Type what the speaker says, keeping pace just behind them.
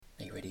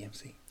ready,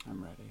 MC?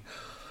 I'm ready.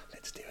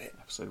 Let's do it.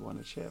 Episode 1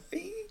 of Chip.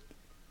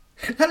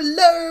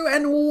 Hello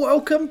and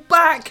welcome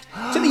back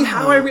to the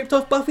How I Ripped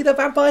Off Buffy the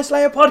Vampire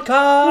Slayer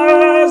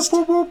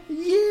podcast.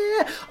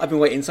 Yeah, I've been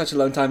waiting such a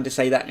long time to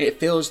say that. It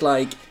feels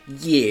like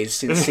years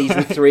since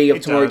season 3 of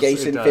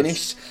Tomuarigassen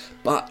finished.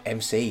 But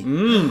MC,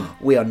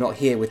 we are not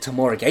here with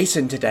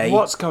Tomuarigassen today.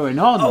 What's going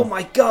on? Oh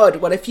my god!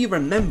 Well, if you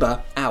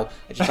remember, I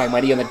just banged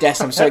my knee on the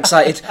desk. I'm so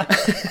excited.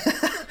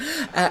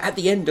 At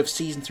the end of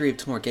season 3 of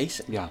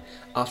Tomuarigassen,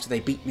 after they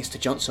beat Mr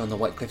Johnson on the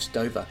White Cliffs of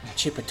Dover,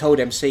 Chip had told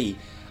MC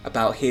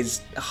about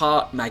his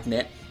heart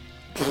magnet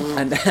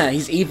and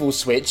his evil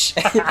switch,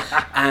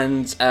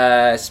 and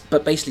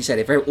but basically said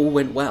if it all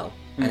went well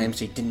and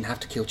MC didn't have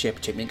to kill Chip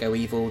didn't go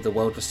evil, the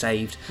world was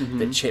saved,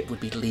 that Chip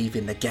would be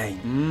leaving the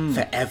game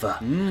forever.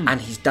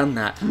 And he's done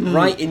that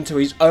right into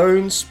his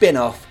own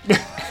spin-off,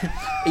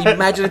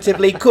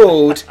 imaginatively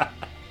called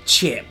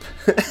Chip.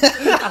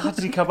 How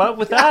did he come up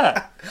with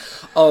that?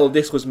 Oh,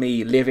 this was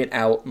me living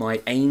out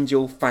my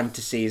angel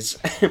fantasies.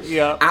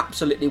 Yeah.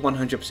 Absolutely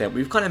 100%.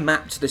 We've kind of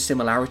mapped the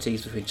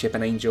similarities between Chip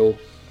and Angel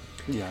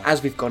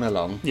as we've gone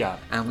along. Yeah.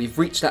 And we've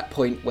reached that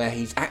point where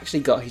he's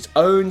actually got his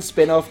own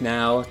spin-off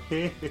now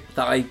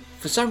that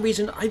for some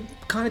reason, I'm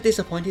kind of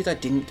disappointed I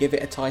didn't give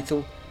it a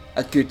title.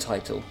 A good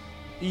title.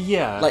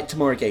 Yeah. Like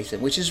Tomuarigassen,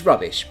 which is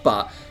rubbish,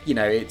 but, you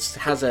know, it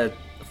has a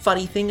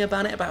funny thing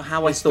about it, about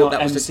how I thought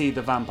that was... MC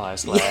the Vampire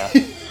Slayer.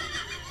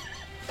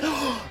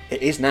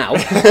 It is now.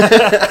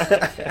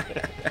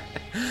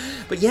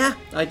 But yeah,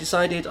 I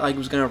decided I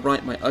was going to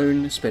write my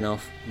own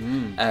spin-off,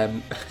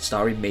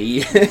 starring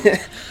me.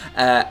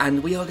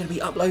 And we are going to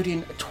be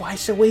uploading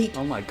twice a week.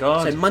 Oh my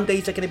god. So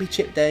Mondays are going to be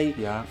Chip Day.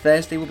 Yeah.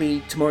 Thursday will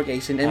be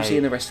Tomuarigassen, MC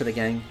and the rest of the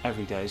gang.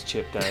 Every day is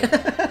Chip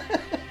Day.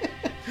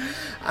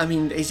 I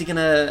mean, is he going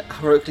to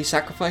heroically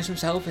sacrifice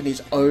himself in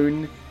his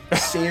own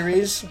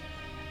series?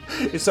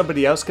 Is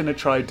somebody else going to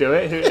try do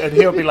it? And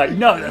he'll be like,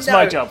 no, that's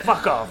my job,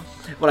 fuck off.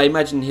 Well, I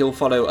imagine he'll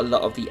follow a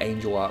lot of the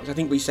Angel arcs. I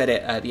think we said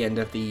it at the end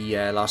of the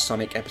last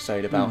Sonic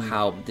episode about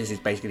how this is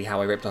basically how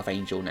I ripped off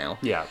Angel now.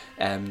 Yeah.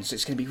 So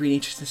it's going to be really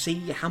interesting to see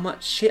how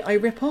much shit I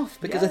rip off,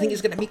 because I think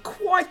it's going to be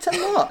quite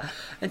a lot.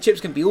 And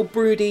Chip's going to be all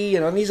broody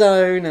and on his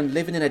own and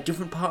living in a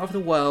different part of the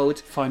world.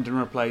 Find and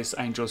replace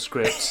Angel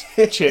scripts,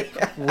 Chip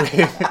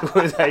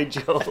with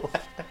Angel.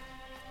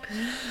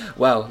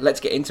 Well,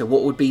 let's get into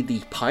what would be the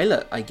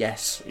pilot, I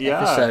guess,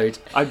 episode.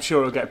 I'm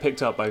sure it'll get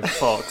picked up by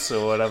Fox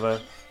or whatever.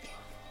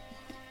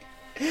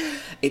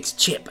 It's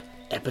Chip,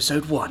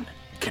 Episode 1,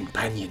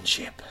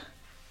 Companionship.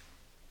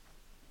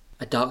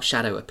 A dark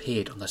shadow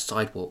appeared on the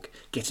sidewalk,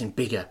 getting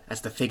bigger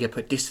as the figure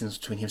put distance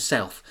between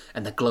himself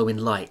and the glowing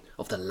light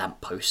of the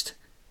lamppost.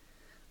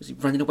 Was he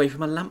running away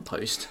from a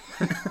lamppost?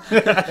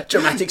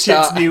 Dramatic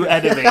start. Chip's new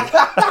enemy.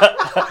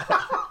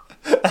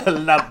 A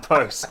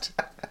lamppost.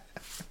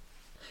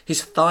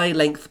 His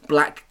thigh-length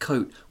black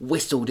coat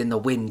whistled in the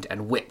wind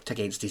and whipped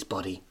against his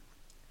body.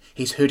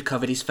 His hood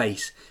covered his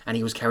face, and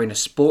he was carrying a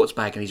sports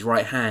bag in his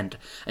right hand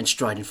and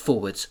striding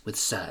forwards with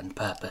certain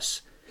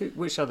purpose.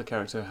 Which other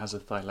character has a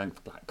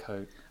thigh-length black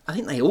coat? I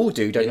think they all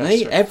do, don't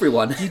they? Right.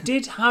 Everyone. You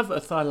did have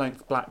a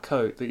thigh-length black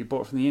coat that you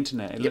bought from the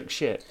internet. It looked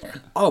shit.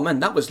 Oh man,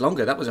 that was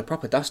longer. That was a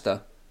proper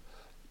duster.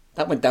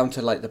 That went down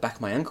to like the back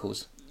of my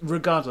ankles.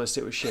 Regardless,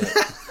 it was shit.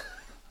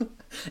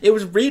 It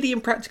was really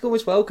impractical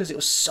as well because it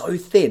was so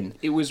thin.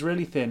 It was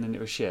really thin and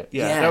it was shit.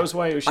 Yeah. That was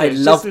why it was shit. I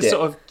loved just this it.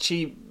 sort of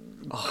cheap,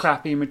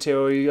 crappy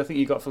material I think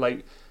you got for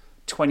like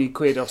 20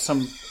 quid off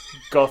some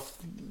goth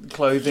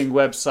clothing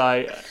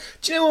website.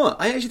 Do you know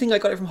what? I actually think I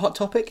got it from Hot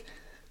Topic.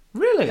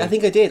 Really? I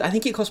think I did. I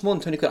think it cost more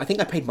than 20 quid. I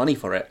think I paid money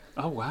for it.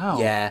 Oh, wow.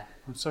 Yeah.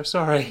 I'm so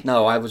sorry.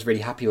 No, I was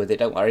really happy with it,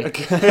 don't worry.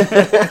 Okay.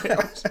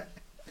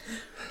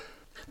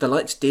 The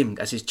lights dimmed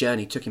as his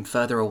journey took him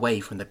further away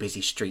from the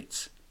busy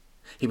streets.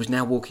 He was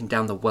now walking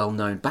down the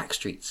well-known back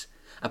streets,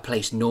 a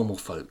place normal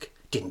folk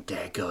didn't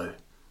dare go.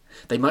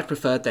 They much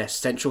preferred their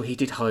central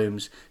heated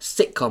homes,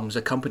 sitcoms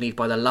accompanied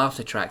by the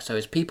laughter track so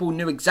as people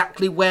knew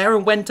exactly where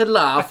and when to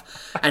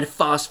laugh, and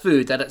fast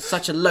food that at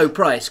such a low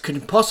price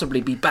couldn't possibly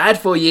be bad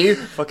for you.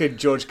 Fucking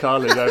George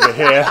Carlin over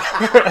here.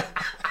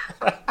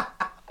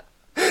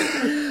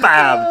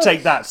 Bam!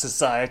 Take that,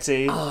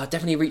 society. Oh, I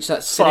definitely reached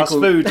that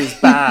cynical... Fast food is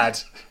bad.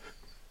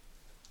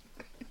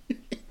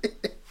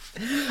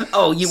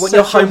 Oh, you want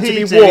Central your home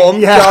heating. to be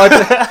warm? Yeah.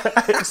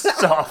 God. It's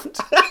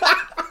soft.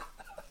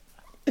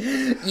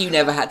 You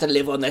never had to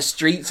live on the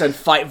streets and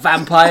fight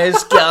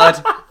vampires?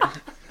 God.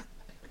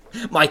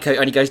 My coat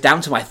only goes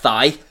down to my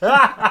thigh.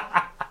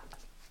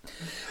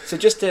 So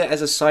just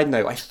as a side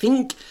note, I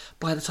think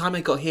by the time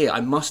I got here,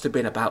 I must have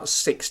been about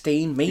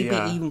 16, maybe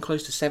even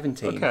close to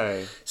 17.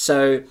 Okay.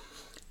 So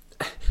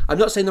I'm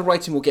not saying the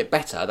writing will get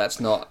better. That's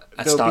not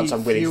a stance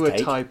I'm willing to take.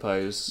 Fewer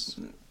typos.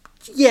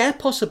 Yeah,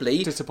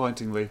 possibly.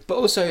 Disappointingly. But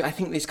also, I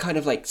think this kind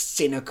of like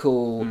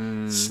cynical,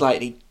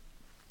 slightly...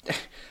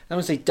 I don't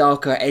want to say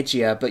darker,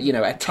 edgier, but,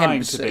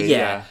 attempts. To be,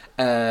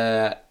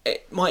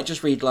 It might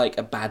just read like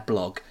a bad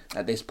blog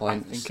at this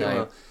point. I think so, it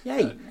will.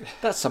 yay,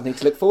 that's something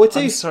to look forward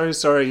to. I'm so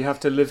sorry you have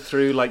to live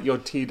through like your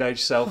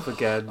teenage self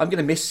again. I'm going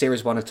to miss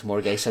Series 1 of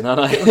Tomuarigassen, aren't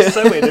I? It was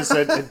so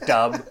innocent and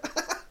dumb.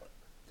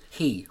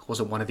 He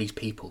wasn't one of these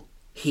people.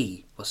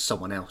 He was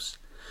someone else.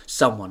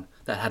 Someone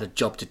that had a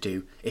job to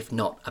do, if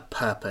not a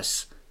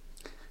purpose.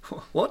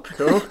 What?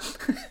 Cool.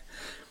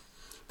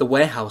 The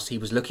warehouse he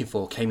was looking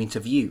for came into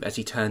view as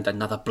he turned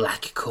another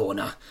black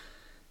corner.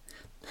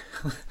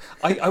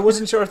 I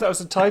wasn't sure if that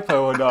was a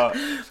typo or not.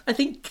 I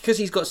think because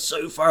he's got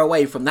so far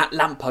away from that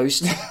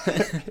lamppost.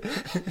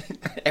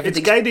 It's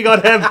gaining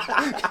on him.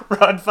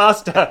 Run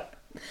faster.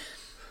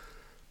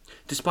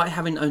 Despite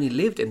having only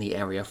lived in the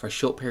area for a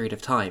short period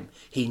of time,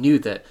 he knew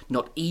that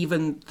not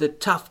even the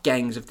tough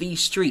gangs of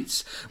these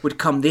streets would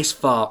come this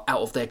far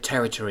out of their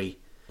territory.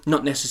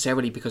 Not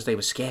necessarily because they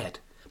were scared,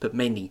 but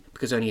mainly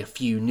because only a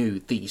few knew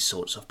these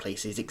sorts of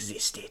places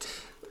existed.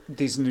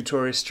 These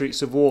notorious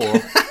streets of war.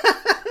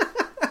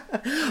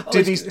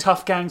 Do these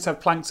tough gangs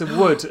have planks of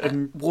wood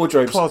and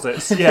wardrobes?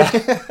 Closets, yeah.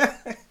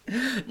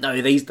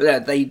 No,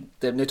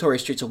 the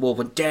notorious streets of war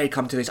wouldn't dare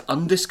come to this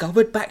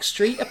undiscovered back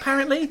street,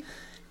 apparently.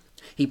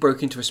 He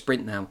broke into a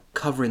sprint now,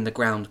 covering the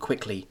ground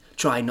quickly,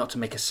 trying not to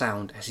make a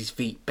sound as his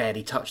feet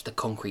barely touched the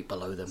concrete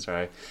below them.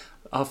 Sorry.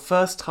 Our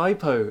first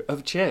typo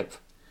of Chip.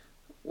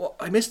 What?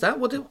 I missed that?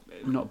 What?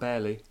 Not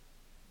barely.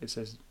 It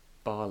says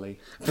barley.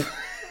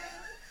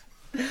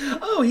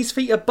 Oh, his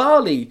feet are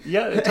barley.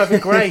 Yeah, a type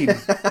of grain.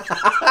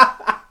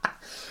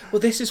 Well,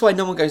 this is why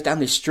no one goes down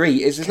this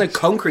street. There's no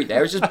concrete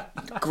there. It's just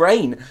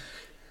grain.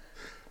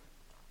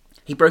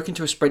 He broke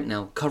into a sprint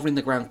now, covering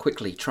the ground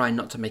quickly, trying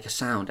not to make a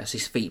sound as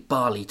his feet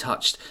barely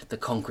touched the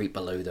concrete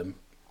below them.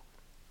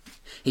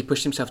 He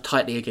pushed himself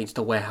tightly against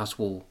the warehouse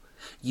wall,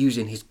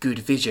 using his good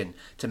vision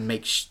to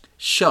make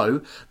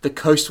show the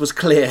coast was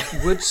clear.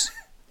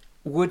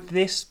 Would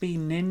this be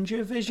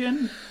ninja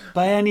vision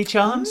by any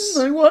chance?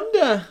 I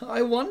wonder.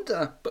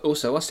 But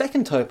also a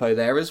second typo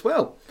there as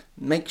well.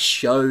 Make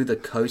show the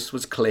coast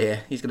was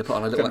clear. He's going to put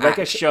on a little make act.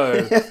 a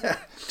show. Do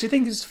you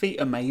think his feet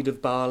are made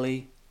of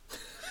barley?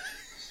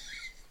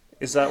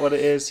 Is that what it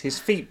is? His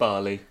feet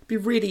barley? It'd be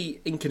really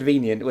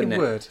inconvenient, wouldn't it?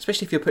 It would.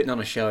 Especially if you're putting on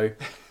a show.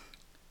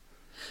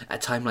 At a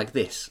time like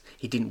this,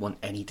 he didn't want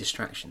any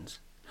distractions.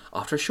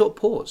 After a short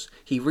pause,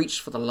 he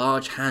reached for the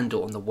large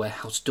handle on the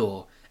warehouse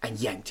door and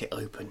yanked it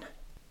open.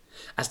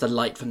 As the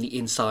light from the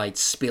inside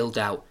spilled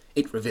out,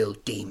 it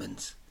revealed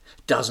demons.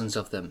 Dozens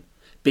of them.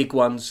 Big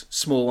ones,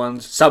 small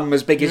ones, some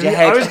as big as your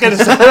head. I was going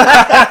to say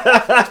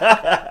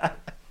that.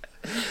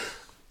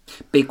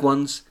 Big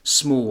ones,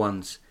 small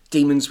ones.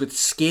 Demons with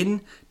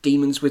skin,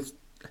 demons with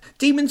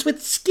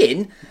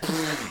skin?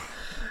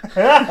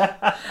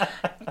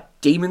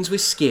 Demons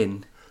with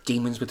skin,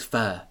 demons with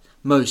fur,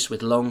 most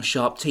with long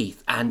sharp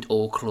teeth and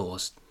all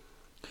claws.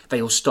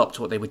 They all stopped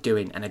what they were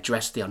doing and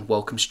addressed the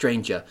unwelcome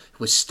stranger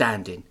who was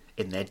standing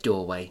in their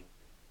doorway.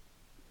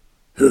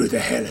 "Who the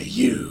hell are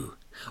you?"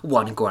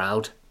 one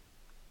growled.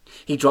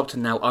 He dropped a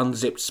now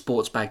unzipped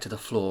sports bag to the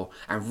floor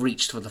and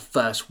reached for the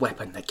first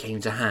weapon that came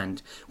to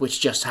hand,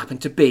 which just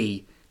happened to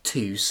be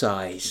 2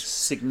 size.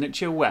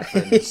 Signature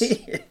weapons.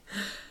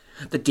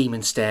 The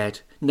demon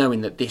stared,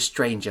 knowing that this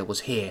stranger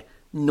was here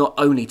not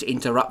only to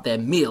interrupt their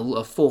meal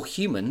of 4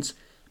 humans,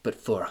 but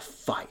for a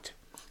fight.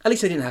 At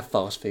least they didn't have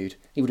fast food.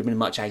 He would have been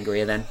much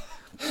angrier then.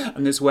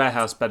 And this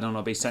warehouse better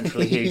not be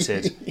centrally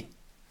heated.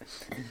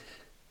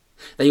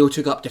 They all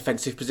took up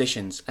defensive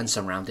positions and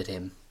surrounded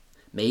him.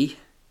 Me?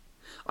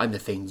 I'm the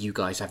thing you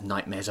guys have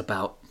nightmares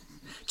about.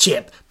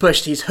 Chip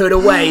pushed his hood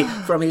away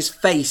from his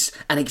face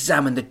and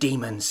examined the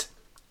demons.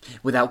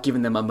 Without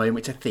giving them a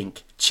moment to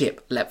think,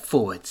 Chip leapt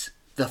forwards.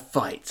 The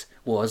fight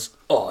was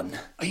on.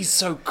 He's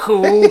so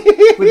cool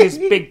with his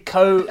big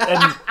coat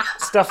and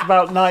stuff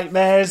about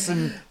nightmares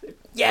and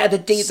yeah, the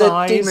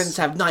demons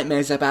have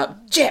nightmares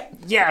about Chip.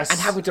 Yes, and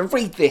having to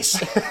read this,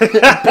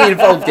 be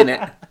involved in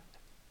it.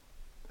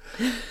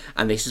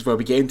 And this is where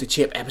we get into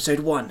Chip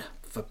episode 1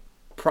 for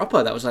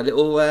proper. That was a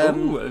little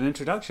an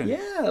introduction.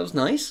 Yeah, that was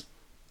nice.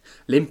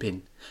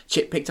 Limping,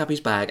 Chip picked up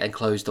his bag and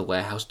closed the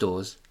warehouse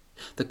doors.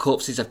 The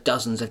corpses of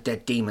dozens of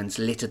dead demons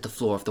littered the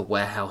floor of the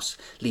warehouse,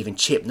 leaving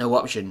Chip no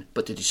option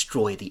but to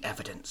destroy the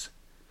evidence.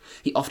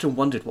 He often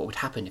wondered what would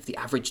happen if the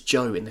average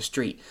Joe in the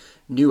street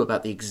knew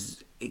about the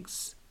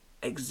existence?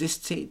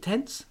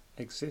 Existence.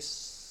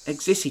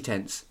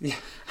 Yeah.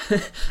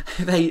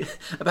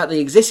 About the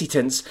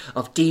existence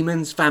of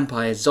demons,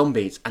 vampires,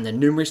 zombies, and the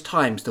numerous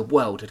times the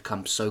world had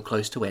come so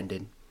close to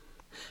ending.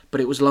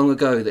 But it was long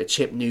ago that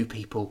Chip knew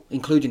people,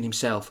 including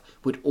himself,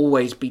 would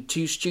always be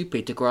too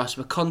stupid to grasp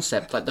a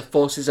concept like the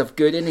forces of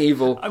good and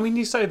evil. I mean,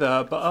 you say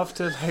that, but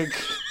after,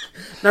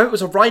 No, it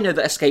was a rhino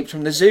that escaped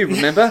from the zoo,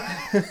 remember?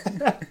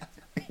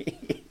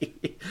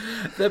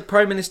 The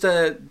Prime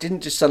Minister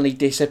didn't just suddenly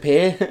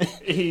disappear.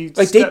 He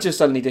did just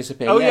suddenly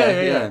disappear. Oh,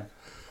 yeah.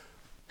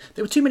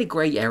 There were too many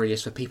grey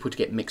areas for people to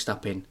get mixed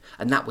up in,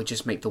 and that would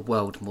just make the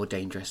world more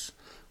dangerous.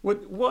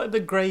 What are the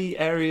grey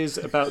areas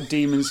about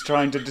demons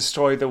trying to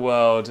destroy the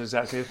world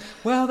exactly?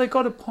 Well, they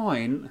got a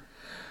point.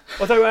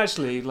 Although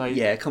actually, like...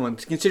 Yeah, come on.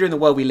 Considering the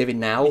world we live in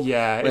now...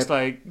 Yeah, it's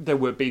like there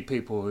would be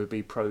people who would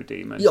be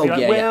pro-demon. Oh,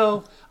 yeah,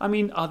 well, I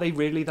mean, are they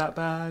really that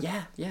bad?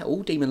 Yeah,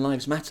 all demon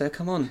lives matter.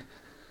 Come on.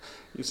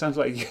 It sounds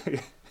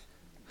like...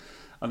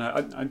 I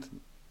know,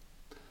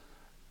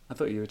 I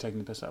thought you were taking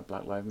the piss out of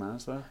Black Lives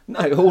Matter there.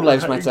 No, all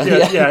lives matter.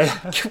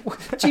 Yeah.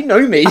 Do you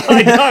know me?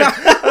 I know.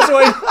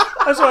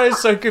 That's why I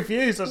was so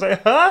confused. I was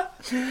like, huh?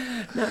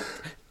 No.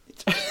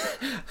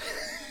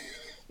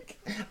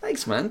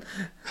 Thanks, man.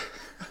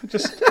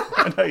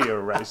 I know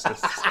you're a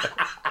racist.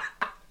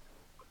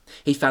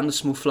 He found a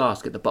small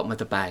flask at the bottom of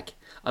the bag,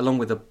 along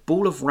with a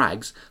ball of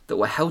rags that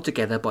were held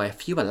together by a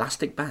few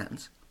elastic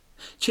bands.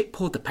 Chip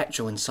poured the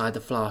petrol inside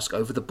the flask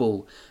over the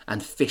ball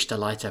and fished a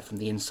lighter from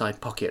the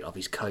inside pocket of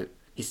his coat.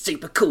 His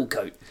super cool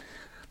coat.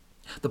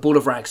 The ball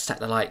of rags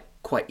sat alight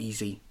quite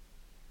easy.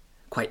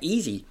 Quite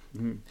easy.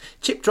 Mm.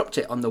 Chip dropped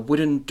it on the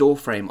wooden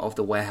doorframe of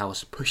the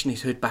warehouse, pushing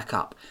his hood back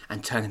up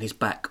and turning his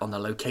back on the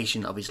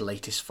location of his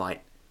latest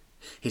fight.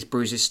 His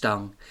bruises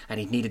stung, and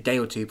he'd need a day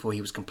or two before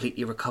he was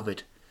completely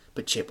recovered,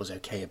 but Chip was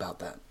okay about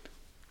that.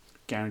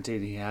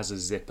 Guaranteed he has a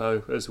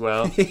Zippo as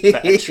well, for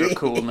extra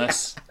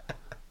coolness.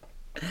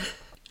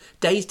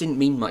 Days didn't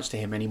mean much to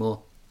him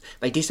anymore.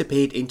 They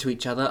disappeared into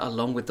each other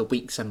along with the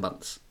weeks and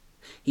months.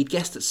 He'd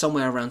guessed that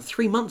somewhere around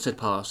 3 months had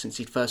passed since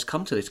he'd first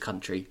come to this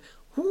country.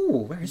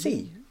 Ooh, where is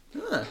he?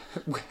 Ah.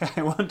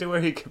 I wonder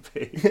where he could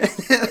be.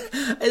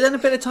 And then a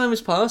bit of time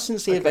has passed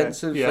since the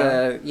events of,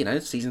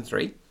 season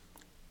 3.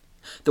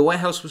 The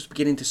warehouse was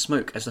beginning to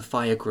smoke as the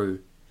fire grew,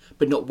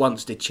 but not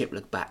once did Chip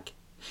look back.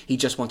 He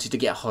just wanted to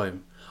get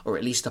home, or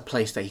at least a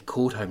place that he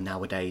called home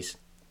nowadays.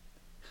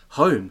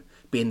 Home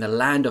being the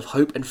land of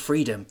hope and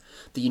freedom,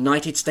 the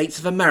United States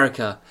of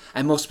America,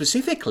 and more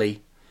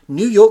specifically,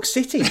 New York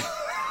City.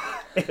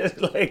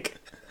 It's like,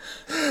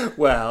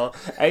 well,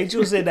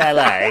 Angel's in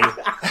LA,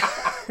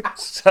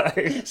 so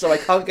I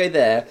can't go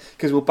there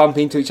because we'll bump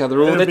into each other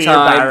all the time. It'll be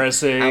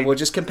embarrassing. And we'll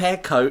just compare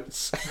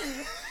coats.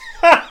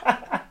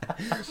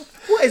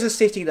 What is a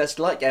city that's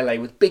like LA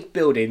with big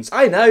buildings?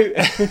 I know.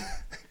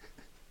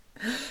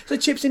 So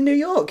Chip's in New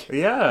York.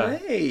 Yeah.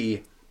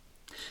 Hey.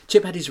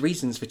 Chip had his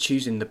reasons for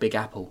choosing the Big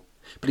Apple,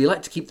 but he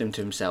liked to keep them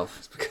to himself.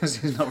 It's because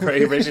he's not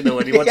very original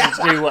and he wanted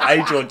to do what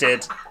Angel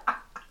did.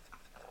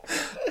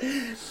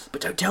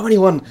 But don't tell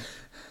anyone.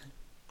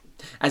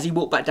 As he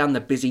walked back down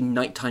the busy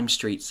nighttime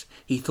streets,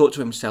 he thought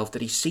to himself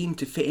that he seemed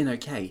to fit in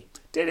okay.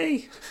 Did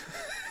he?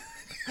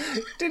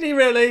 Did he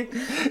really?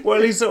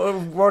 Well, he's sort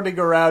of running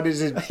around in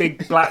his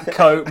big black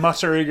coat,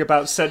 muttering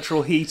about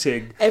central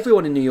heating.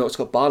 Everyone in New York's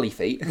got barley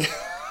feet.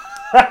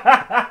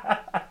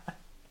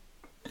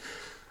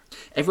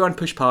 Everyone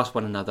pushed past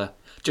one another,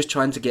 just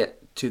trying to get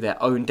to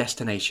their own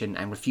destination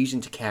and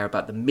refusing to care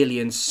about the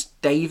millions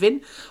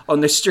staving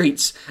on the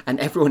streets and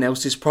everyone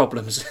else's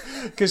problems.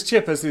 Because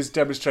Chip, as he's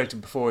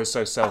demonstrated before, is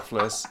so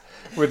selfless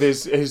with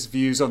his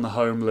views on the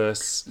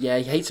homeless. Yeah,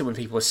 he hates it when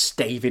people are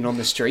staving on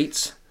the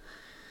streets.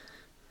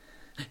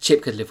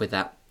 Chip could live with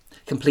that.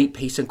 Complete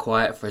peace and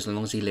quiet for as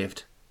long as he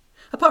lived.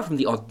 Apart from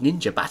the odd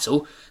ninja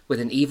battle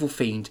with an evil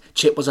fiend,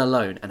 Chip was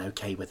alone and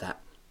okay with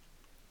that.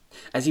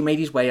 As he made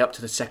his way up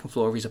to the second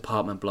floor of his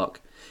apartment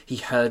block, he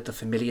heard the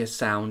familiar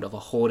sound of a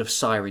horde of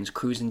sirens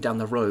cruising down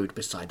the road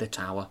beside the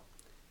tower.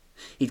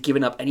 He'd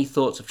given up any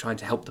thoughts of trying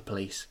to help the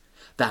police.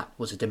 That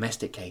was a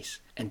domestic case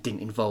and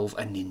didn't involve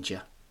a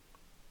ninja.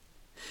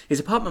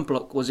 His apartment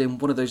block was in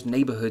one of those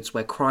neighbourhoods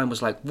where crime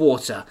was like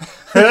water.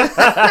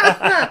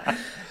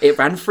 It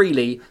ran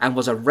freely and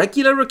was a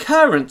regular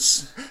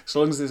occurrence. As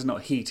long as there's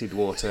not heated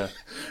water.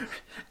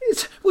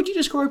 Would you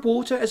describe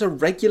water as a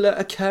regular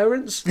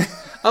occurrence?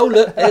 Oh,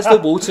 look, there's the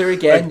water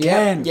again.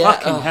 Yeah.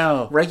 Fucking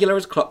hell. Regular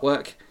as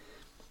clockwork.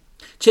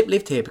 Chip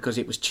lived here because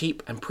it was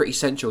cheap and pretty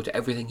central to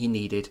everything he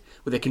needed,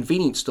 with a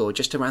convenience store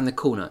just around the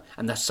corner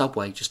and the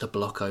subway just a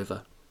block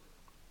over.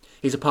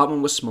 His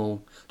apartment was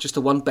small, just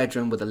a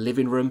one-bedroom with a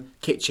living room,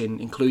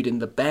 kitchen, including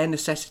the bare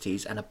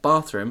necessities, and a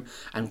bathroom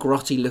and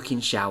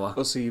grotty-looking shower.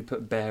 Also, you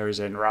put bear as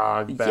in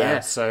bear, yeah.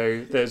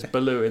 So there's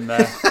Baloo in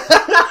there.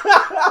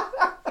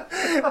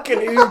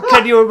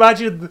 Can you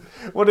imagine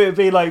what it would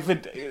be like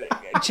for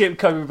Chip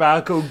coming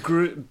back all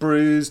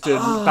bruised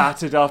and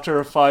battered after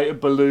a fight, and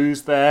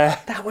Baloo's there?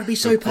 That would be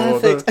so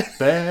perfect. The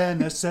bare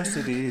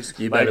necessities,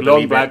 you like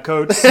long black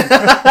coats.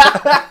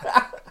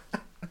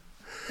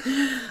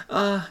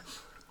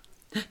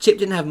 Chip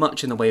didn't have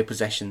much in the way of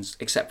possessions,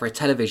 except for a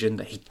television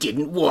that he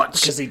didn't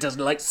watch. Because he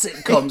doesn't like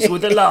sitcoms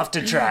with a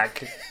laughter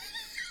track.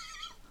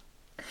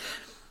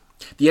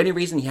 The only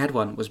reason he had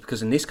one was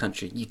because in this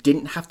country, you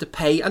didn't have to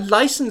pay a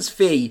licence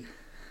fee.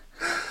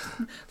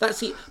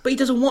 That's it. But he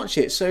doesn't watch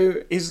it,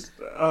 so...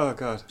 Oh,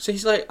 God. So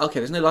he's like, okay,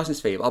 there's no licence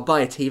fee. I'll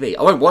buy a TV.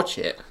 I won't watch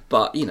it,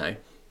 but, you know.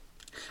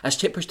 As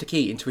Chip pushed the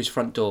key into his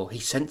front door, he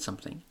sensed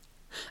something.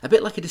 A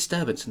bit like a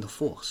disturbance in the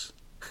Force.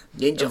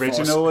 Ninja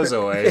Original Force. as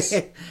always.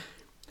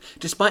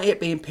 Despite it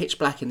being pitch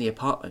black in the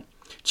apartment,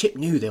 Chip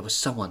knew there was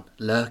someone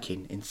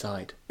lurking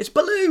inside. It's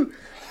Baloo!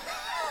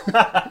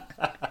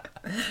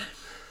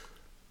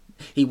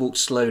 He walked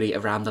slowly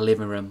around the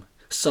living room,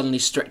 suddenly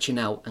stretching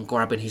out and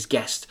grabbing his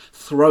guest,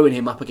 throwing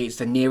him up against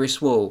the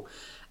nearest wall,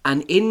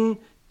 and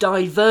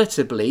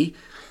indivertibly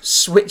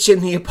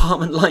switching the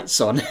apartment lights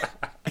on.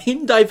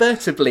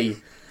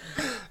 Indivertibly.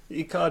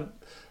 You can't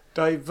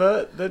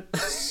divert the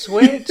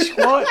switch?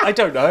 What? I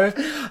don't know.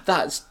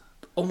 That's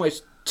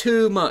almost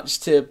too much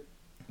to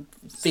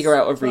figure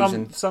out a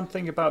reason.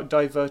 Something about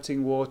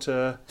diverting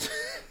water.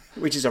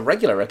 Which is a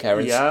regular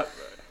occurrence. Yeah.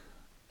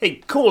 Hey,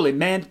 call it,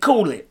 man,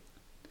 call it.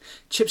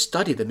 Chip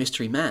studied the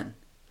mystery man.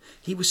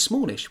 He was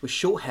smallish, with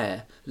short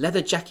hair,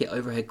 leather jacket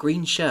over a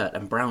green shirt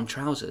and brown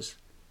trousers.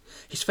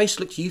 His face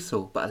looked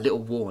youthful, but a little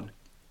worn.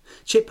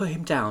 Chip put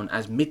him down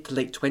as mid to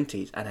late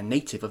 20s and a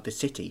native of the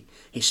city.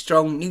 His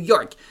strong New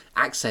York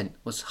accent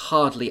was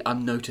hardly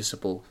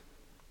unnoticeable.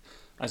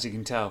 As you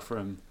can tell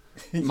from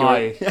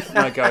my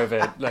go of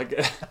it,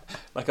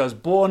 like I was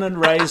born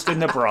and raised in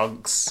the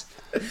Bronx.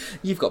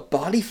 You've got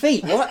barley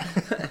feet, what?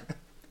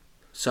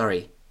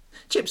 Sorry,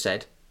 Chip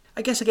said.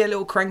 I guess I get a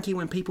little cranky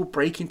when people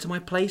break into my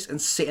place and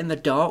sit in the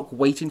dark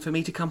waiting for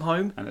me to come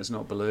home. And it's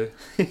not Baloo.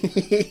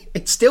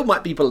 It still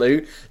might be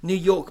Baloo. New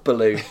York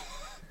Baloo.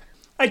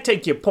 I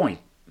take your point.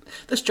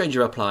 The stranger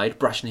replied,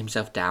 brushing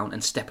himself down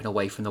and stepping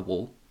away from the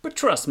wall. But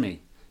trust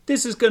me,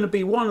 this is going to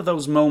be one of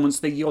those moments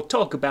that you'll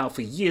talk about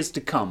for years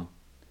to come.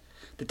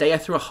 The day I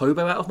threw a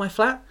hobo out of my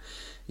flat?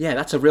 Yeah,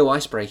 that's a real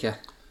icebreaker.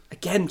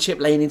 Again, Chip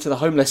laying into the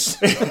homeless.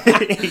 He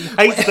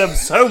hates them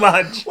so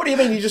much. What do you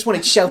mean you just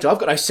wanted shelter? I've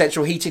got no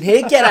central heating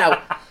here. Get out.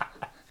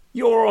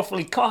 You're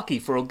awfully cocky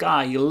for a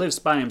guy who lives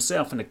by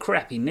himself in a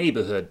crappy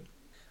neighbourhood.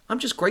 I'm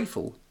just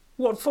grateful.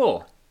 What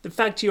for? The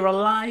fact you're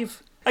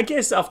alive? I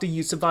guess after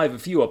you survive a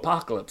few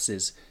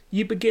apocalypses,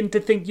 you begin to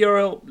think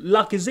your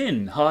luck is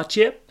in, huh,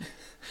 Chip?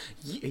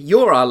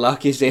 Your our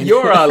luck is in.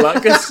 Your our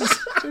luck is...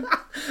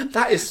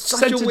 That is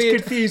such a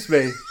weird... confused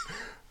me.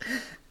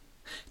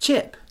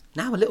 Chip,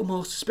 now a little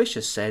more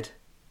suspicious, said,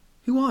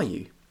 "Who are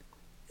you?"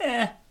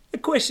 A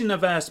question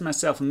I've asked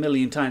myself a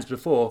million times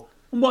before,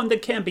 and one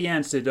that can be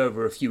answered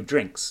over a few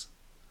drinks.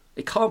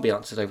 It can't be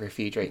answered over a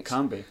few drinks. It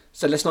can't be.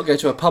 So let's not go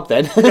to a pub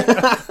then.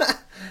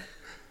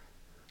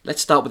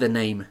 Let's start with a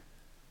name.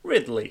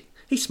 Ridley.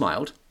 He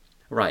smiled.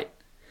 Right.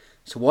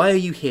 So why are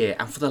you here?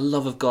 And for the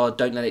love of God,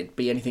 don't let it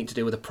be anything to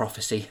do with a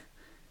prophecy.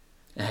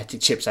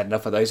 Chip's had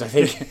enough of those, I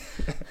think.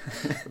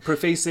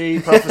 Prophecy.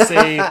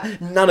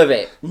 None of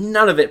it.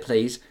 None of it,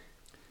 please.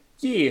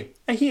 Yeah,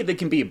 I hear they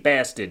can be a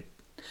bastard.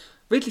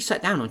 Ridley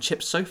sat down on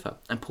Chip's sofa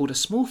and pulled a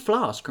small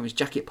flask from his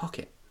jacket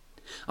pocket.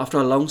 After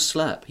a long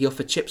slurp, he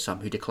offered Chip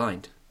some, who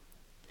declined.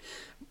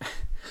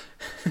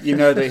 You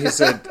know that he's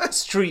a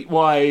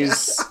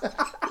streetwise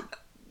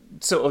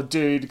sort of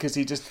dude because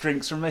he just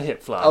drinks from a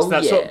hip flask. Oh,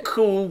 That's yeah. what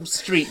cool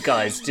street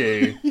guys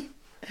do.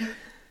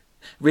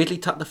 Ridley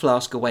tucked the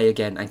flask away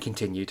again and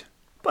continued.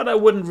 But I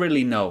wouldn't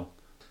really know.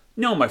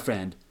 No, my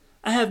friend.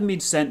 I haven't been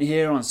sent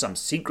here on some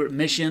secret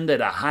mission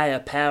that a higher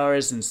power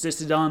has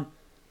insisted on.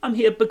 I'm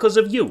here because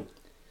of you.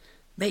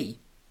 Me?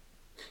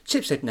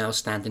 Chip said, now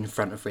standing in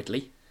front of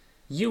Ridley.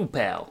 You,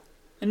 pal.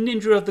 A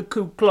ninja of the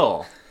Ku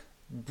Claw.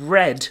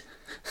 Bread.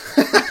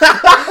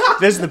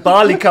 There's the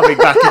barley coming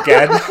back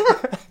again.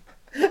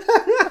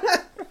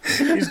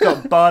 He's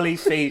got barley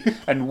feet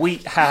and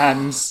wheat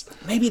hands.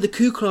 Maybe the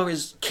Ku Claw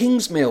is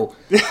Kingsmill.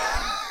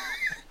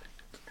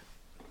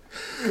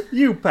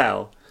 You,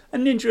 pal. A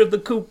ninja of the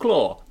Ku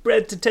Claw.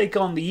 Bred to take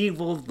on the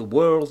evil of the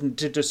world and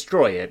to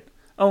destroy it.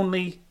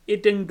 Only,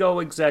 it didn't go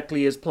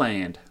exactly as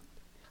planned.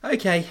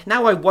 Okay,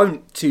 now I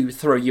won't to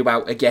throw you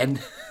out again.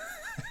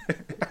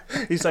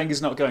 He's saying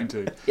he's not going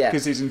to. Yeah.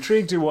 Because he's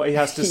intrigued to what he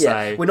has to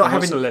say. We're not and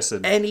wants having to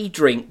listen. any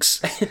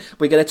drinks.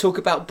 We're going to talk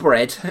about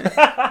bread.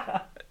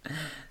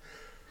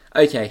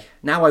 Okay,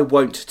 now I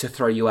won't to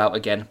throw you out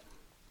again.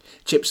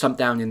 Chip slumped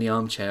down in the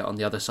armchair on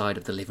the other side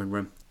of the living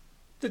room.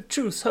 The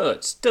truth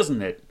hurts,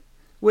 doesn't it?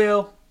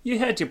 Well, you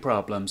had your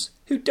problems.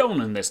 Who don't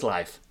in this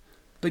life?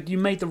 But you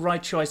made the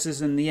right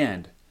choices in the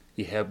end.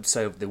 You helped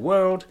save the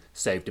world,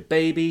 saved a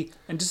baby,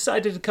 and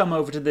decided to come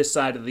over to this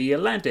side of the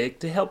Atlantic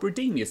to help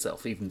redeem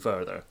yourself even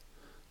further.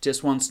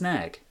 Just one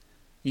snag.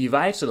 You've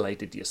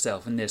isolated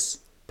yourself in this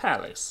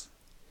palace.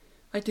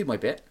 I do my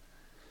bit.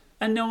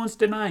 And no one's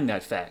denying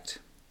that fact.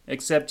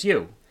 Except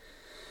you.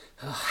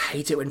 Oh, I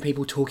hate it when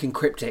people talk in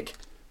cryptic.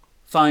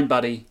 Fine,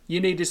 buddy. You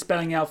need it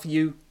spelling out for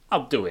you?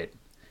 I'll do it.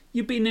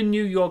 You've been in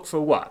New York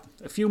for what?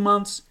 A few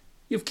months?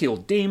 You've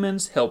killed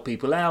demons, helped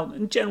people out,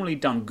 and generally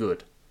done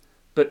good.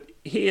 But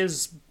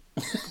here's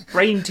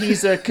brain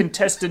teaser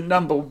contestant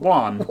number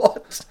 1.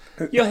 What?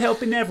 You're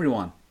helping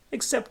everyone,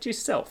 except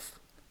yourself.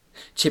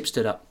 Chip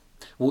stood up,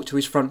 walked to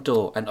his front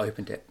door and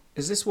opened it.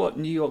 Is this what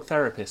New York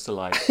therapists are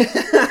like?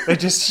 They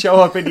just show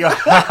up in your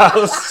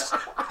house.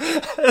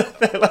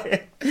 They're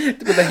like,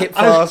 with a hip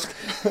flask.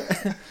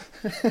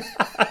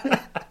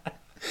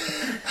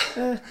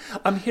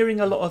 I'm hearing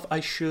a lot of I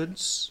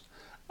shoulds.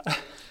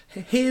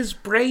 Here's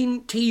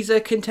brain teaser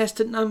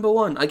contestant number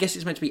 1. I guess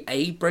it's meant to be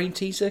a brain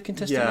teaser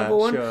contestant number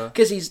 1.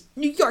 Because he's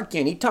New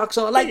Yorkian, he talks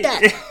all like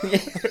that.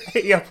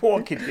 Hey, I'm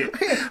walking here.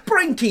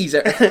 Brain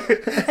teaser.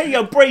 Hey,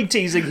 I'm brain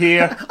teasing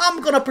here.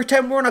 I'm going to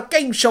pretend we're on a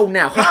game show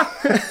now,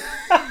 huh?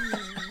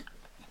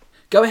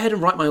 Go ahead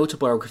and write my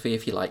autobiography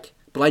if you like.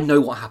 But I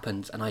know what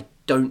happened, and I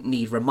don't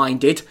need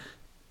reminded.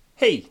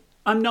 Hey,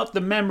 I'm not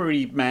the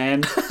memory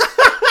man.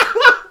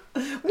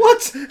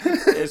 What?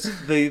 It's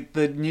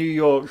the New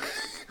York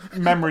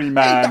memory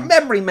man. Hey, the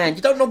memory man.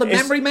 You don't know the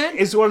memory man?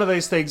 It's one of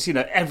those things,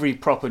 every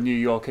proper New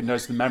Yorker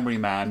knows the memory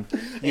man.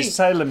 You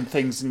tell him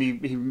things and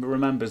he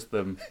remembers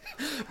them.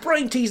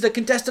 Brain teaser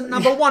contestant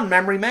number 1,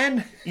 memory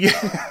man.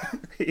 Yeah.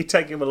 You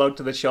take him along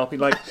to the shop.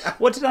 You're like,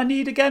 what did I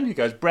need again? He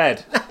goes,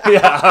 bread.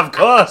 Yeah, of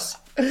course.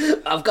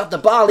 I've got the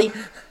barley.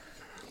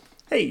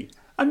 Hey,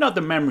 I'm not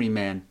the memory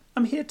man.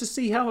 I'm here to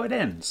see how it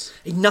ends.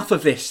 Enough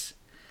of this.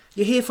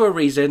 You're here for a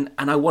reason,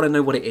 and I want to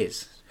know what it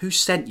is. Who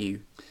sent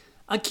you?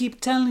 I keep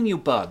telling you,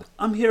 bud,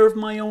 I'm here of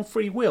my own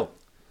free will.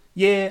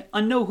 Yeah,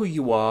 I know who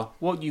you are,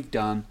 what you've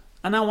done,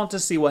 and I want to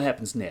see what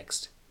happens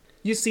next.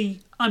 You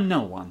see, I'm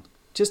no one.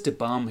 Just a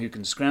bum who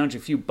can scrounge a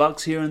few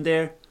bucks here and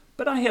there.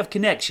 But I have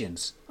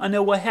connections. I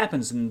know what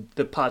happens in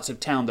the parts of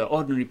town that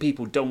ordinary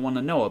people don't want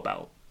to know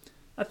about.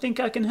 I think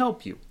I can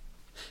help you.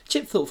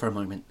 Chip thought for a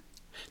moment.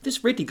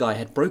 This Ridley guy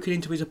had broken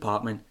into his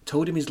apartment,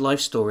 told him his life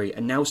story,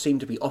 and now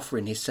seemed to be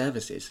offering his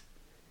services.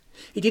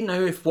 He didn't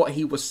know if what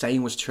he was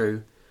saying was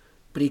true,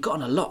 but he'd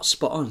gotten a lot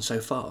spot on so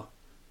far.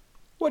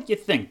 What do you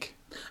think?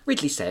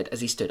 Ridley said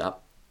as he stood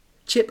up.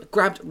 Chip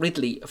grabbed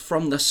Ridley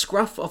from the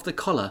scruff of the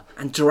collar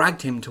and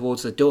dragged him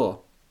towards the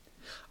door.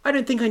 I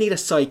don't think I need a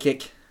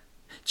psychic,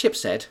 Chip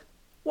said.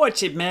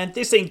 Watch it, man.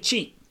 This ain't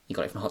cheap. You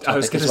got it from Hot I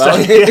was Topic going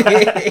as to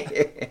well.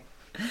 say.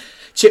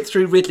 Chip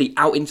threw Ridley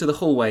out into the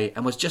hallway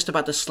and was just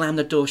about to slam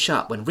the door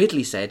shut when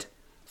Ridley said,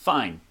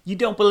 Fine. You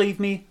don't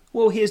believe me?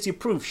 Well, here's your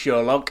proof,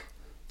 Sherlock.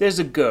 There's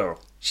a girl.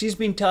 She's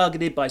been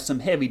targeted by some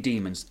heavy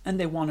demons, and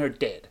they want her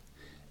dead.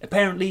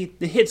 Apparently,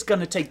 the hit's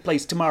gonna take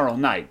place tomorrow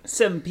night,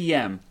 7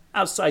 p.m,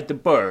 outside the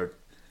Bird.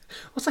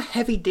 What's a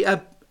heavy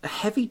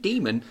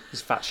demon?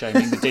 He's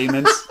fat-shaming the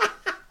demons.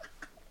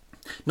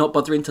 Not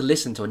bothering to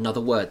listen to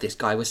another word this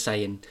guy was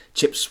saying,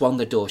 Chip swung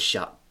the door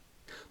shut.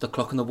 The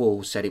clock on the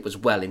wall said it was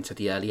well into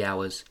the early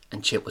hours,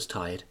 and Chip was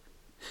tired.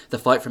 The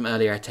fight from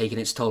earlier had taken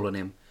its toll on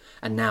him,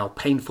 and now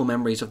painful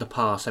memories of the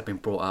past had been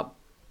brought up.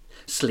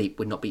 Sleep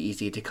would not be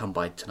easy to come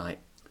by tonight,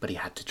 but he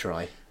had to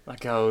try.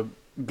 Like how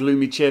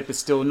gloomy Chip is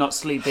still not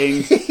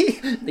sleeping.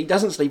 He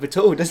doesn't sleep at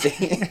all, does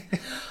he?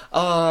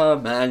 Oh,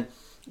 man.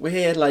 We're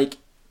here, like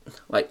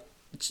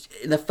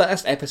in the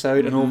first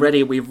episode, and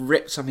already we've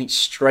ripped something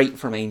straight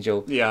from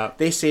Angel. Yeah.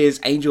 This is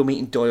Angel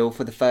meeting Doyle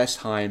for the first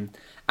time,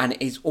 and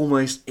it is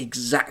almost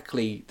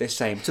exactly the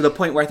same. To the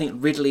point where I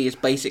think Ridley is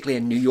basically a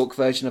New York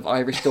version of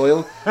Irish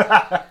Doyle.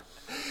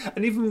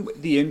 And even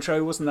the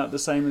intro, wasn't that the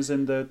same as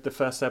in the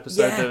first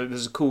episode? Yeah.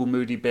 There's a cool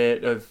moody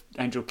bit of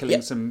Angel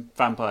killing some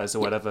vampires or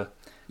whatever.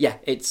 Yeah,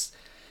 it's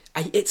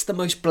the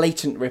most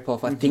blatant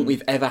rip-off I think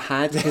we've ever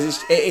had,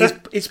 because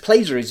it's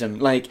plagiarism.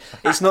 Like,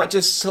 it's not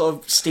just sort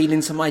of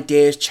stealing some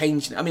ideas,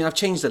 changing. I mean, I've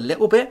changed a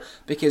little bit,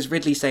 because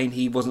Ridley's saying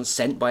he wasn't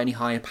sent by any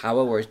higher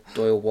power, whereas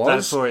Doyle was.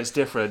 That's where it's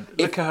different.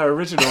 Look at how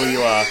original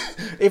you are.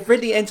 If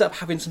Ridley ends up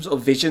having some sort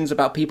of visions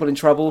about people in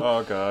trouble...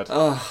 Oh, God.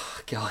 Oh,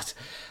 God.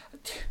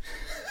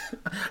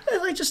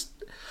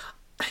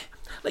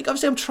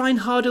 Obviously I'm trying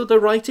harder with the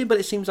writing, but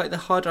it seems like the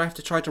harder I have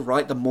to try to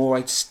write, the more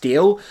I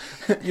steal.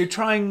 You're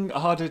trying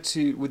harder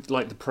with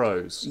the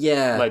prose.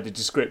 Yeah. Like the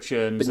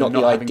descriptions, but and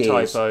not having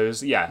ideas.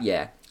 typos. Yeah.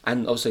 Yeah.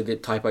 And also the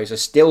typos are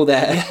still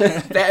there.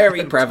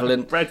 Very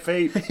prevalent. Bread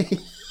feet.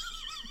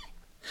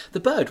 The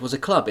Bird was a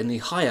club in the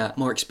higher,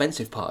 more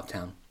expensive part of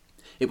town.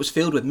 It was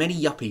filled with many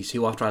yuppies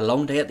who, after a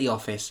long day at the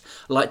office,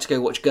 liked to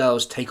go watch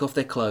girls take off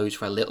their clothes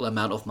for a little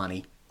amount of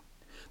money.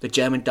 The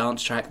German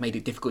dance track made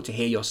it difficult to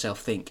hear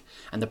yourself think,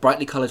 and the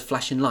brightly coloured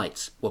flashing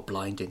lights were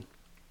blinding.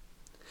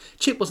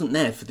 Chip wasn't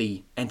there for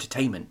the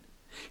entertainment.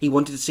 He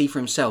wanted to see for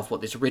himself what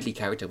this Ridley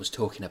character was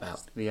talking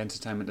about. The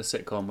entertainment, a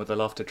sitcom with a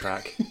laughter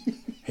track.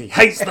 He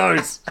hates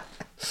those!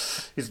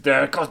 He's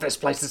there, God, this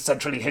place is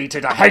centrally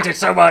heated. I hate it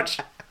so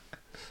much!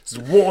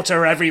 There's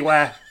water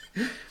everywhere.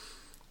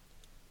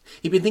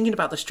 He'd been thinking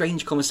about the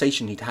strange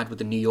conversation he'd had with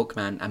the New York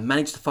man and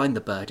managed to find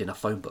the Bird in a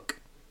phone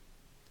book.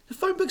 The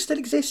phone book still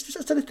exists? Is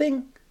that still a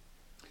thing?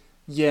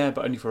 Yeah,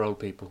 but only for old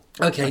people.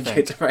 Okay,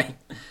 good, right.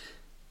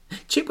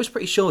 Chip was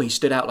pretty sure he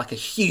stood out like a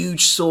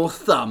huge sore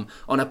thumb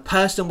on a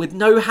person with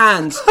no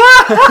hands. God.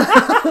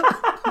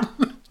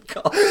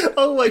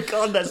 Oh my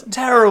God, that's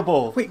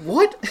terrible. Wait,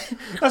 what?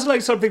 That's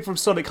like something from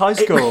Sonic High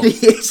School. It really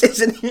is,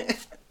 isn't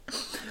it?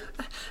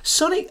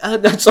 Sonic...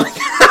 no, Sonic...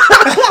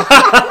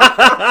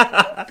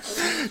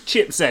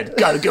 Chip said,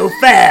 go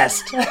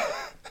fast!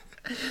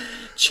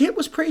 Chip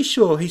was pretty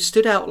sure he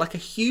stood out like a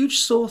huge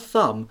sore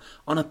thumb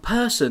on a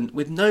person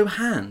with no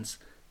hands,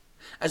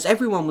 as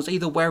everyone was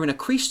either wearing a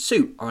creased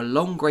suit or a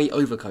long grey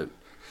overcoat.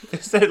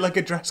 Is there like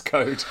a dress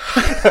code?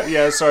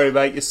 Yeah, sorry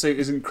mate, your suit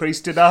isn't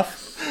creased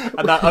enough.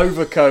 And that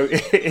overcoat,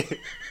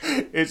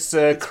 it's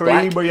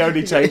cream, black. we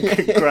only take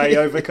grey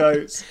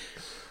overcoats.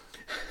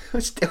 I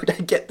still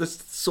don't get the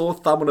sore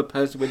thumb on a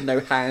person with no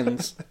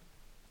hands.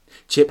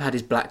 Chip had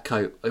his black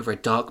coat over a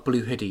dark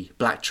blue hoodie,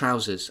 black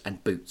trousers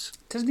and boots.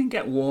 Doesn't he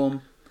get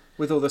warm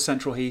with all the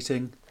central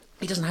heating?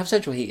 He doesn't have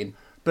central heating.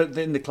 But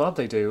in the club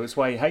they do, it's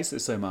why he hates it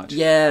so much.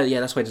 Yeah,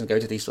 that's why he doesn't go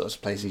to these sorts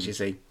of places, you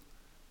see.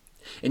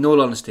 In all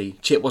honesty,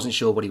 Chip wasn't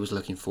sure what he was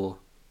looking for.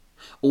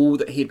 All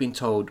that he had been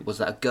told was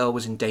that a girl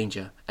was in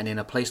danger, and in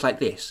a place like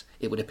this,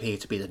 it would appear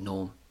to be the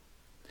norm.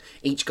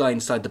 Each guy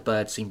inside the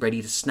Bird seemed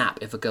ready to snap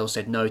if a girl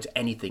said no to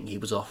anything he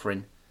was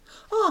offering.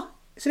 Oh,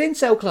 it's an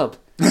incel club.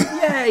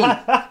 Yay!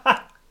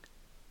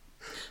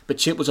 But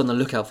Chip was on the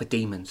lookout for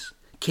demons,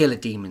 killer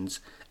demons,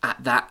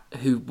 at that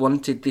who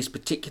wanted this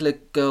particular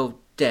girl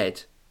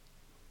dead.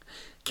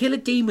 Killer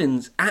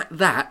demons at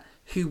that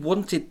who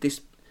wanted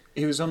this...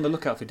 He was on the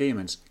lookout for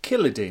demons.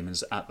 Killer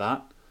demons at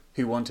that,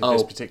 who wanted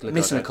this particular...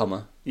 missing a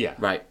comma. Yeah.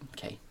 Right,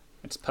 okay.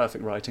 It's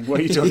perfect writing.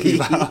 What are you talking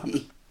about?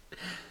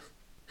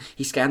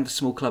 He scanned the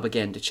small club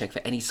again to check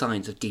for any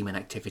signs of demon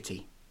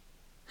activity.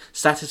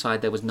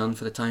 Satisfied there was none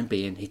for the time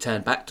being, he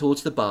turned back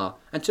towards the bar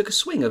and took a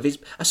swing of his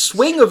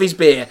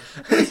beer.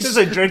 Just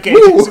a drink it.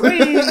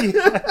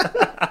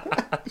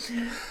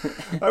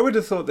 I would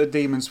have thought that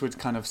demons would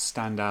kind of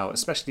stand out,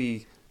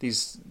 especially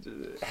these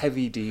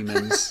heavy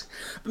demons.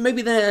 But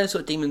maybe they're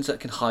sort of demons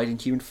that can hide in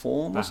human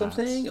form or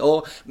something.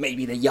 Or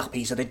maybe the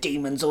yuppies are the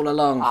demons all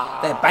along.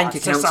 Their bank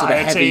accounts are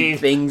the heavy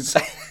things.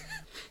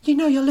 You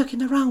know you're looking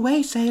the wrong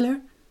way, sailor,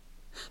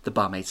 the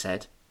barmaid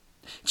said.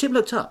 Chip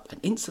looked up and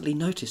instantly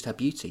noticed her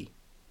beauty.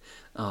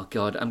 Oh,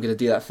 God, I'm going to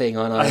do that thing,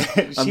 aren't I?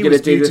 I'm going to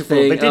do beautiful.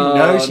 the thing. They didn't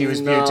know she was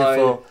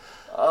beautiful.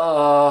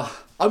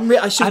 Oh,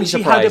 I shouldn't be surprised.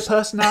 And she had a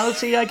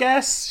personality, I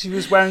guess. She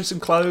was wearing some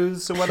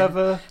clothes or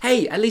whatever.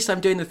 Hey, at least I'm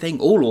doing the thing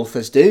all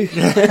authors do.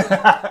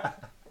 They're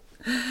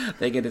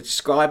going to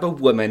describe a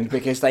woman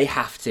because they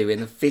have to in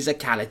the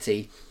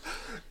physicality.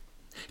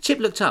 Chip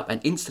looked up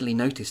and instantly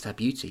noticed her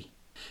beauty.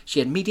 She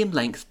had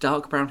medium-length,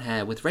 dark brown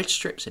hair with red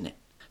strips in it.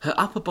 Her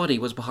upper body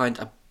was behind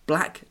a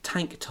black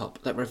tank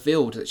top that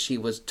revealed that she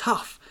was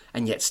tough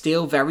and yet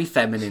still very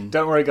feminine.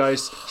 Don't worry,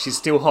 guys. She's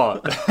still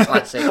hot.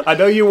 Classic. I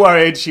know you're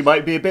worried. She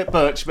might be a bit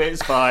butch, but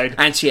it's fine.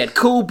 And she had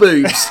cool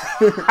boobs.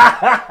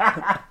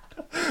 Not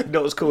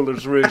as cool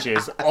as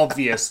Rouge's,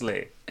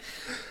 obviously.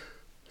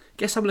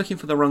 Guess I'm looking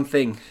for the wrong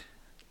thing.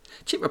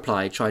 Chip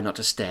replied, trying not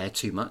to stare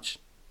too much.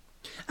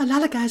 A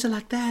lot of guys are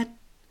like that.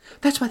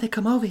 That's why they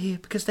come over here,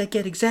 because they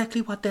get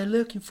exactly what they're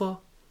looking for.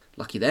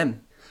 Lucky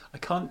them. I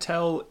can't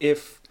tell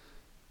if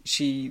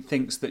she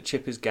thinks that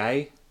Chip is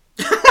gay.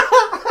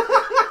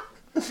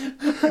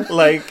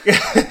 Like,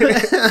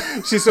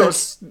 she sort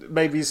of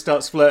maybe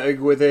starts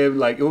flirting with him,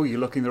 like, oh, you're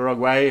looking the wrong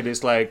way, and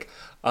it's like,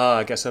 oh,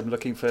 I guess I'm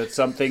looking for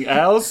something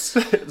else.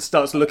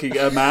 Starts looking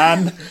at a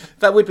man.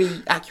 That would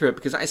be accurate,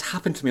 because that has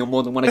happened to me on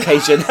more than one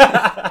occasion.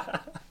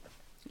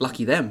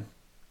 Lucky them.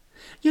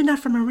 You're not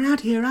from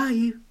around here, are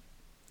you?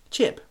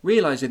 Chip,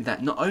 realising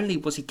that not only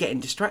was he getting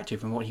distracted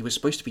from what he was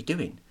supposed to be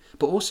doing,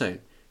 but also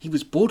he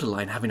was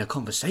borderline having a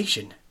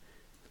conversation.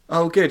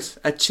 Oh, good.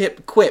 A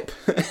Chip quip.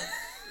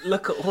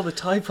 Look at all the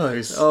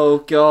typos. Oh,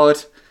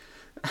 God.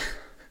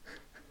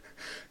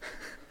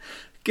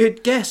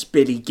 Good guess,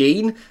 Billy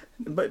Gein.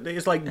 But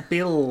it's like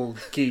Bill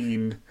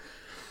Gein.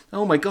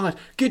 Oh, my God.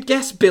 Good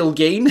guess, Bill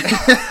Gein.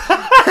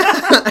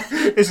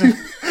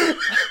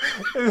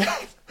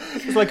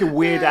 It's like a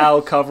Weird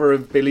Al cover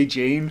of Billie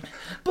Jean.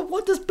 But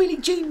what does Billie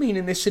Jean mean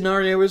in this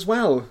scenario as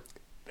well?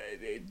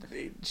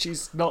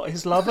 She's not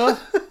his lover?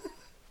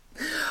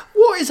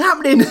 What is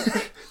happening?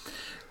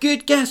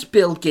 Good guess,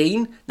 Bill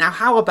Gein. Now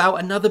how about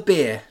another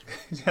beer?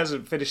 He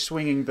hasn't finished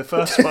swinging the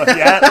first one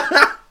yet.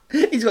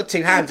 He's got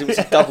two hands. It was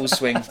a double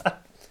swing.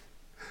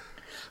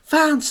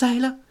 Fine,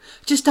 sailor.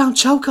 Just don't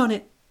choke on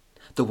it.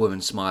 The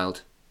woman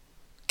smiled.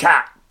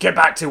 Cat, get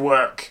back to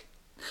work.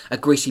 A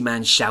greasy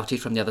man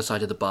shouted from the other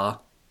side of the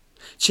bar.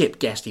 Chip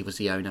guessed he was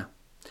the owner.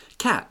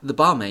 Kat, the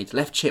barmaid,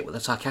 left Chip with a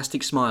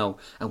sarcastic smile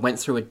and went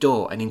through a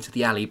door and into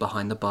the alley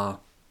behind the bar.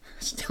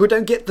 Still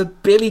don't get the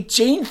Billie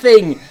Jean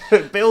thing.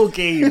 Bill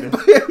Gein.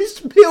 It's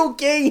Bill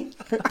Gein.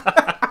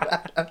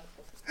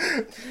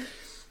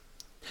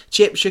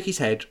 Chip shook his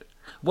head,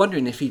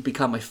 wondering if he'd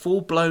become a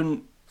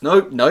full-blown...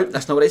 No,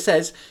 that's not what it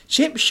says.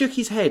 Chip shook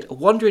his head,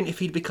 wondering if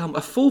he'd become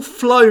a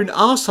full-flown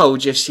arsehole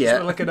just yet. It's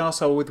not like an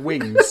arsehole with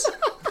wings.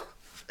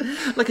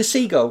 Like a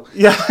seagull.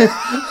 Yeah.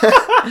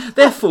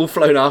 They're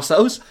full-flown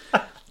arseholes.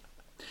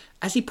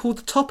 As he pulled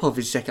the top of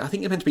his second... I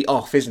think it's meant to be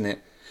off, isn't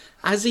it?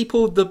 As he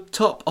pulled the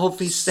top of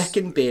his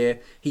second beer,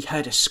 he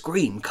heard a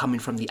scream coming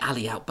from the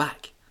alley out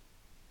back.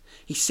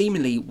 He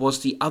seemingly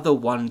was the other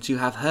one to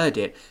have heard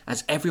it,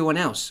 as everyone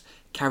else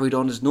carried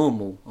on as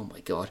normal. Oh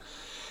my God.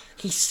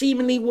 He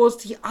seemingly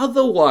was the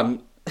other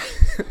one.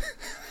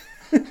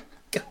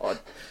 God.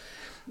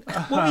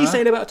 What were you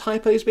saying about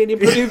typos being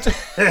improved?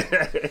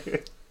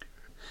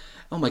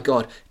 Oh my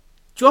God.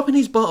 Dropping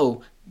his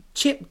bottle,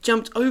 Chip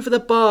jumped over the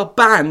bar,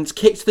 band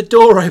kicked the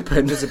door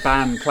open. There's a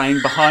band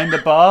playing behind the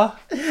bar.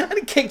 And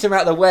it kicked him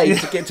out of the way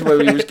to get to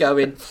where he was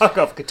going. Fuck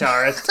off,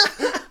 guitarist.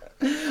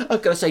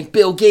 I've got to say,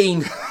 Bill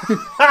Geen.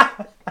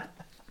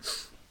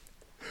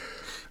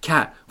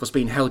 Cat was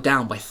being held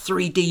down by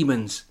 3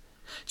 demons.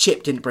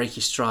 Chip didn't break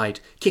his stride,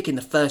 kicking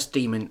the first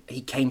demon he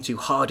came to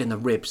hard in the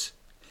ribs.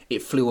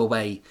 It flew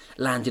away,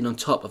 landing on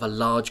top of a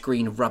large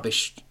green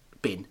rubbish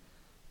bin.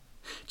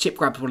 Chip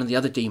grabbed one of the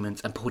other demons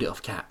and pulled it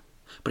off Cat,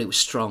 but it was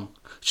strong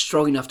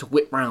enough to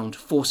whip round,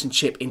 forcing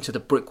Chip into the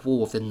brick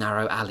wall of the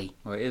narrow alley.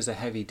 Well, it is a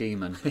heavy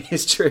demon.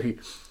 It's true.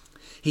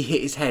 He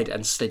hit his head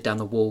and slid down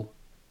the wall.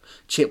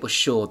 Chip was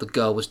sure the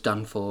girl was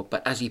done for,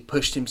 but as he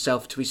pushed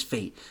himself to his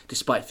feet,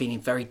 despite feeling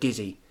very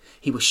dizzy,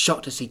 he was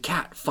shocked to see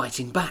Cat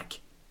fighting back.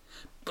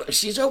 But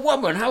she's a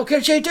woman, how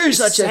can she do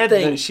such a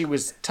thing? That she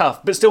was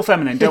tough, but still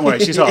feminine. Don't worry,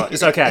 she's hot.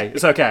 It's okay,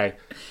 it's okay.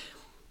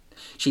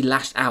 She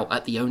lashed out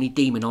at the only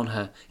demon on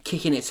her,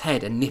 kicking its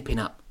head and nipping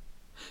up.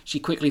 She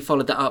quickly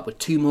followed that up with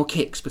 2 more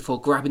kicks before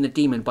grabbing the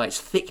demon by its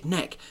thick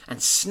neck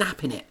and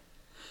snapping it.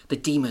 The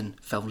demon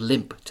fell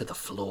limp to the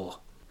floor.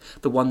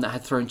 The one that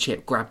had thrown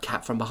Chip grabbed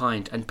Cat from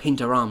behind and pinned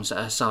her arms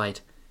at her side.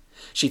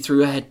 She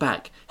threw her head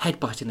back,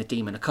 headbutting the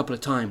demon a couple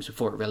of times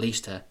before it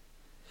released her.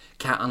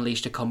 Cat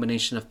unleashed a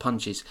combination of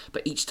punches,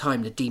 but each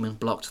time the demon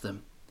blocked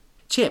them.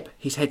 Chip,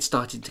 his head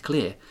starting to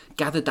clear,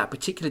 gathered that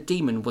particular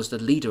demon was the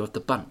leader of the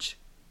bunch.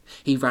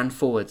 He ran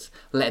forwards,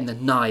 letting the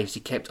knives he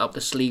kept up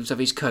the sleeves of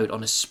his coat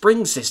on a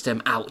spring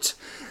system out.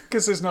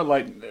 Because it's not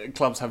like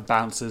clubs have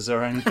bouncers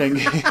or anything.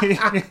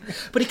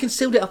 But he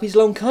concealed it up his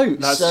long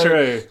coat. That's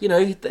true. You know,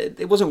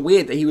 it wasn't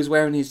weird that he was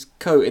wearing his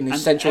coat in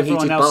this central heated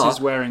bar. Everyone else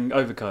is wearing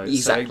overcoats,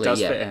 exactly, so it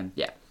does yeah, fit in.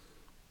 Yeah.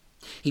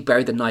 He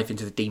buried the knife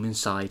into the demon's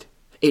side.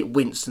 It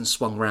winced and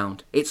swung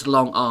round, its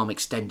long arm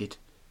extended.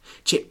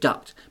 Chip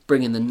ducked,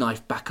 bringing the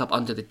knife back up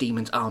under the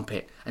demon's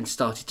armpit and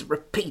started to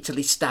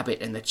repeatedly stab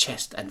it in the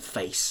chest and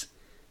face.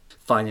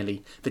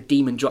 Finally, the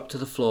demon dropped to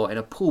the floor in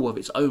a pool of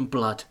its own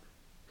blood.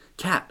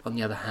 Cat, on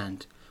the other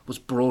hand, was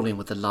brawling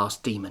with the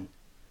last demon.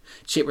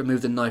 Chip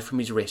removed the knife from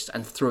his wrist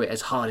and threw it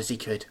as hard as he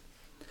could.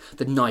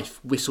 The knife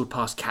whistled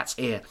past Cat's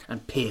ear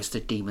and pierced the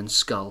demon's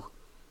skull.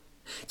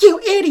 "You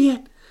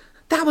idiot!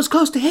 That was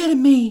close to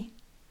hitting me!"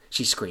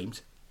 she screamed.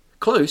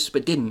 Close,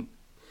 but didn't.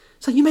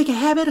 "So you make a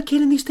habit of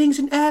killing these things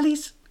in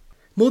alleys?"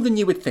 More than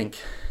you would think.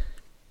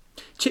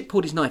 Chip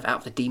pulled his knife out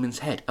of the demon's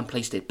head and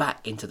placed it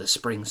back into the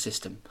spring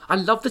system. I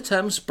love the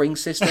term spring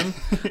system.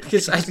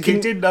 Because You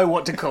didn't know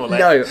what to call it.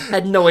 No, I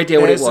had no idea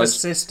what it was. There's a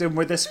system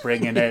with a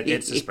spring in it.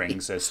 It's a spring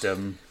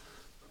system.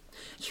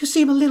 "You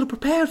seem a little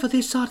prepared for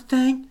this sort of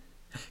thing,"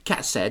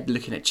 Cat said,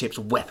 looking at Chip's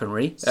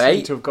weaponry.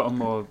 Seem to have gotten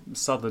more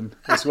southern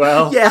as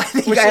well. Yeah, I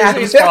think which I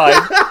is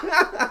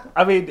fine.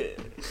 I mean,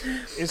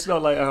 it's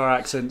not like our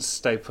accents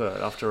stay put,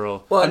 after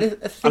all. Well,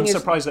 I'm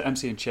surprised that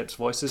MC and Chip's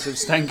voices have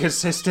stayed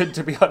consistent,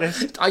 to be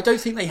honest. I don't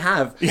think they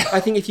have. Yeah.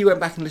 I think if you went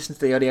back and listened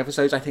to the early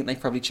episodes, I think they've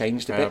probably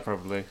changed a bit. Yeah,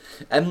 probably.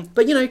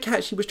 But, you know,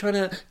 Cat, she was trying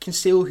to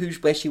conceal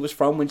where she was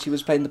from when she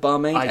was playing the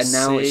barmaid,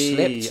 now it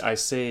slipped. I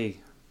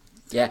see.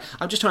 Yeah,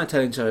 I'm just trying to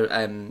turn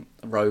into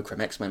Rogue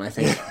from X-Men, I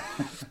think.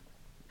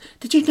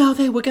 "Did you know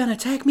they were going to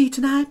attack me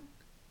tonight?"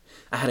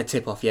 "I had a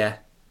tip-off, yeah."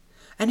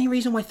 "Any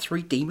reason why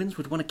 3 demons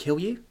would want to kill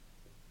you?"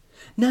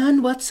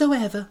 "None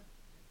whatsoever.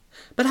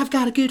 But I've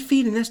got a good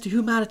feeling as to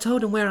who might have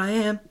told them where I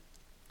am."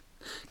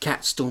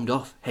 Cat stormed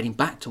off, heading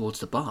back towards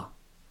the bar.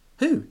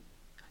 "Who?"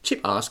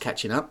 Chip asked,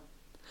 catching up.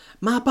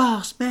 "My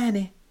boss,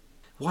 Manny."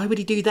 "Why would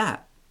he do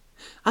that?"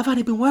 "I've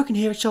only been working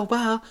here a short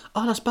while.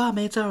 All us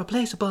barmaids are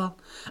replaceable.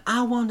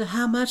 I wonder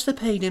how much they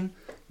paid him."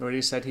 You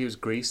already said he was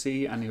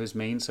greasy and he was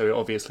mean, so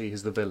obviously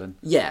he's the villain.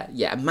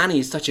 Yeah. Manny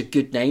is such a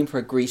good name for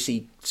a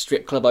greasy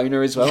strip club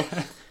owner as well.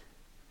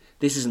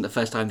 This isn't the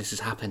first time this has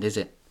happened, is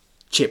it?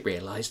 Chip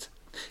realised.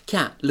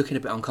 Cat, looking a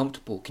bit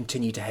uncomfortable,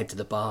 continued to head to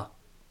the bar.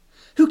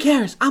 "Who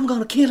cares? I'm going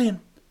to kill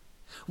him."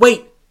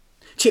 "Wait!"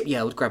 Chip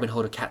yelled, grabbing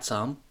hold of Cat's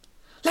arm.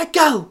 "Let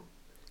go!"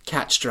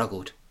 Cat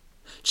struggled.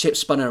 Chip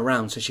spun her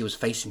around so she was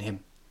facing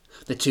him.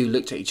 The two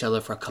looked at each other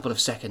for a couple of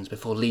seconds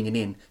before leaning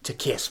in to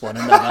kiss one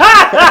another.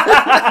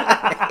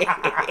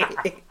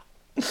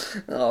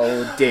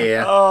 Oh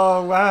dear.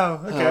 Oh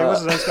wow. Okay, I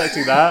wasn't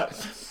expecting that.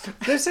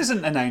 This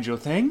isn't an angel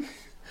thing.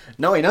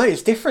 No, I know,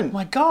 it's different.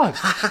 My God.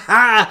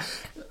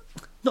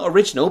 Not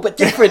original, but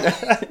different.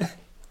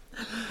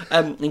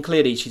 And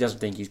clearly she doesn't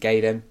think he's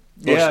gay then.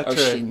 Yeah, true.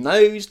 true. She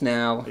knows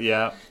now.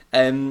 Yeah.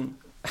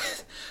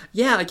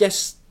 Yeah, I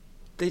guess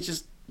they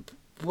just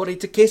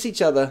wanted to kiss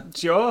each other.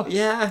 Sure.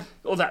 Yeah.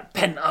 All that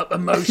pent-up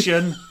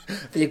emotion.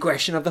 The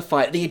aggression of the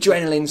fight. The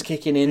adrenaline's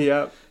kicking in.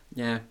 Yeah.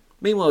 Yeah.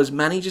 Meanwhile, is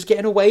Manny just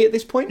getting away at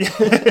this point?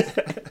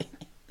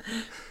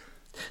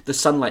 The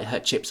sunlight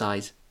hurt Chip's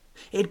eyes.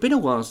 It had been a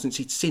while since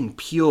he'd seen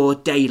pure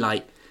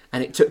daylight,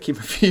 and it took him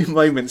a few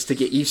moments to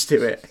get used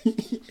to it.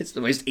 It's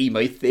the most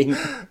emo thing.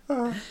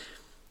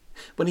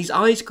 When his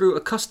eyes grew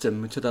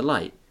accustomed to the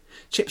light,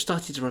 Chip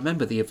started to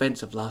remember the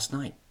events of last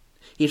night.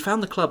 He had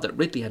found the club that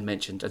Ridley had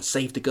mentioned and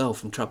saved the girl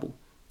from trouble.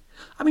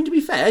 I mean, to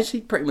be fair,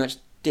 she pretty much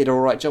did an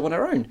alright job on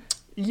her own.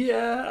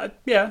 Yeah,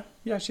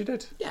 she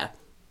did. Yeah.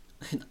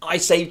 I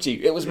saved you.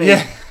 It was me.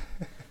 Yeah.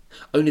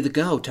 Only the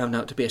girl turned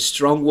out to be a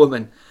strong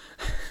woman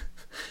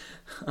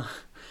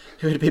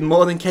who had been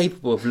more than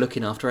capable of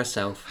looking after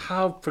herself.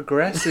 How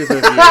progressive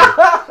of you.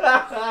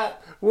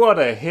 What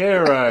a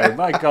hero.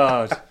 My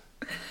God.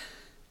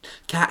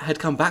 Kat had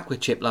come back with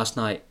Chip last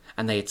night,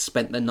 and they had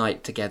spent the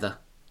night together.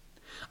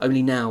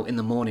 Only now, in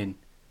the morning,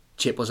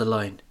 Chip was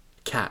alone.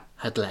 Kat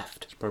had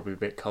left. It's probably a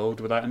bit cold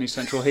without any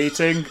central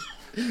heating.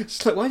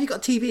 It's like, why have you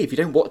got TV if you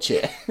don't watch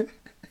it?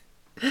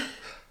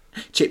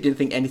 Chip didn't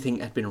think anything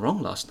had been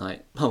wrong last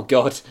night. Oh,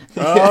 God.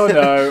 Oh,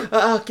 no.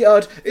 Oh,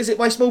 God. Is it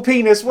my small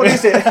penis? What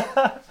is it?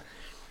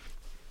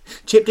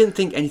 Chip didn't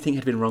think anything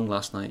had been wrong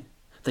last night.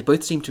 They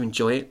both seemed to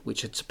enjoy it,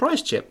 which had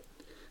surprised Chip.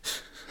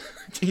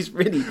 He's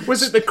really...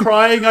 Was it the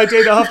crying I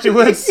did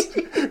afterwards?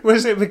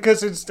 Was it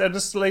because instead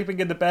of sleeping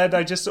in the bed,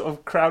 I just sort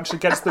of crouched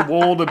against the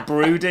wall and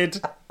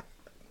brooded?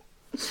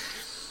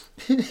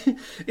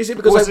 Is it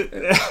because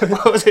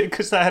what was it?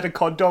 Because I had a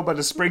condom and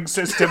a spring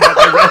system at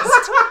the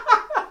rest?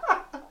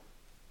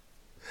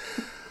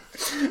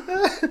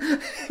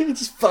 He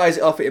just fires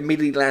it off, it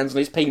immediately lands on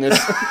his penis.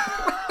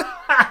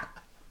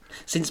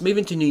 Since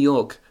moving to New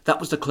York, that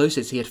was the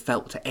closest he had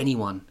felt to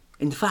anyone.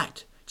 In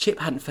fact, Chip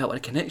hadn't felt a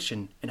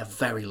connection in a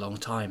very long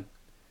time.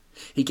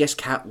 He guessed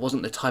Kat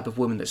wasn't the type of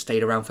woman that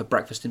stayed around for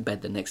breakfast in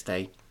bed the next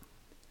day.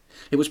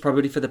 It was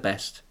probably for the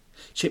best.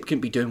 Chip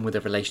couldn't be doing with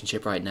a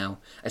relationship right now,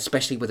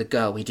 especially with a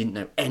girl he didn't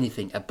know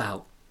anything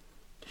about.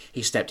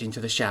 He stepped into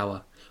the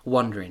shower,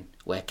 wondering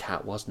where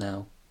Kat was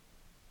now.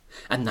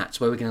 And that's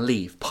where we're going to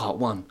leave part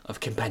 1 of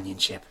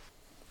Companionship.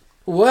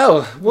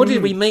 Well, what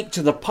did we make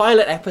to the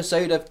pilot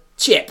episode of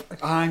Chip?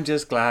 I'm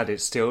just glad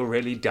it's still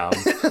really dumb.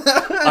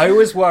 I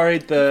was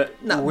worried that...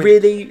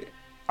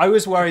 I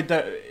was worried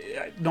that...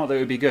 Not that it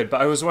would be good,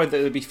 but I was worried that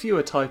there would be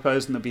fewer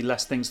typos and there'd be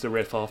less things to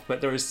riff off,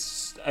 but there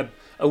is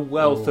a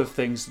wealth of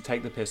things to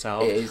take the piss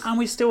out of. And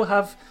we still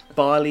have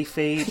barley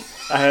feed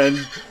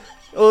and...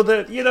 all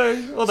that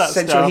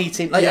central stuff.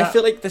 Heating. I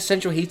feel like the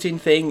central heating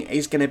thing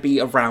is going to be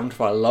around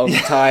for a long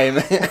time.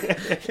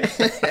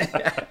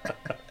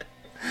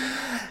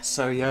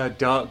 So yeah,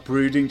 dark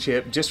brooding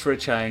Chip, just for a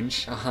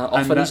change.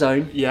 Off on his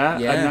own. Yeah,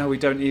 and now we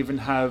don't even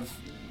have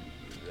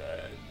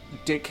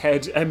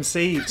dickhead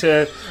MC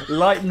to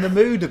lighten the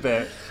mood a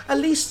bit. At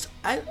least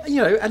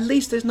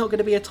there's not going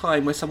to be a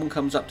time where someone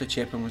comes up to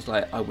Chip and was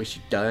like, "I wish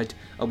you died.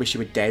 I wish you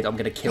were dead. I'm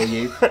going to kill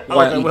you.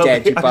 Why aren't you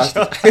dead, you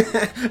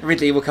bastard?"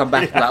 Ridley will come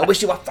back and be like, "I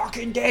wish you were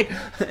fucking dead."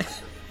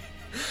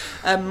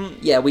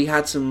 We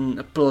had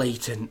some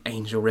blatant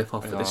Angel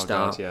rip-off at the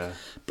start. God, yeah.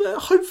 But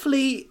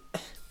hopefully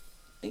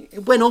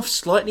it went off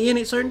slightly in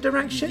its own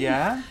direction.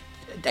 Yeah.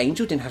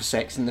 Angel didn't have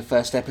sex in the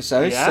first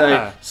episode,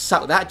 so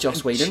suck that,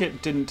 Joss Whedon.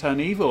 Chip didn't turn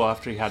evil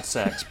after he had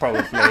sex,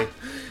 probably.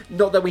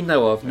 Not that we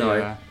know of, no.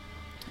 Yeah.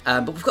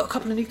 But we've got a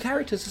couple of new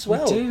characters as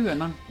well. We do,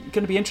 and I'm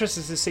going to be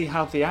interested to see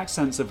how the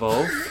accents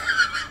evolve.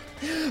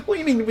 What do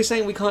you mean we're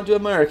saying we can't do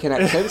American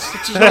accents?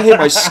 Did you not hear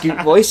my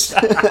Scoot voice?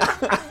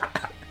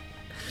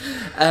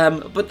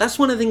 But that's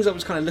one of the things I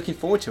was kind of looking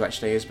forward to,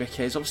 actually, is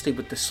because obviously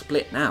with the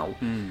split now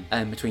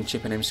between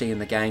Chip and MC in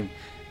the game,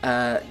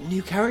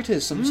 new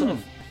characters, some sort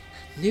of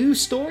new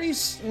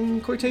stories in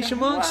quotation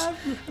marks.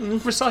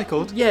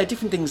 Recycled. Yeah,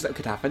 different things that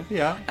could happen.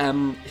 Yeah.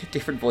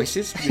 Different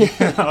voices.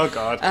 Oh,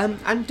 God.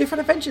 And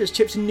different adventures.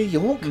 Chip's in New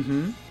York.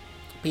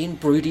 Being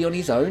broody on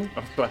his own.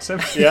 Oh, bless him.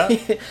 Yeah.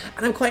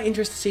 And I'm quite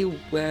interested to see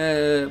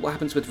what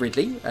happens with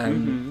Ridley,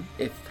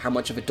 how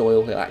much of a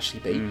Doyle he'll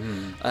actually be,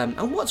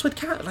 and what's with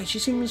Kat. Like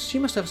she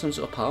must have some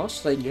sort of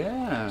past. Like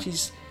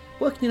she's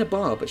working in a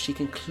bar, but she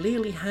can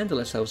clearly handle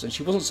herself, and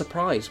she wasn't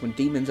surprised when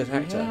demons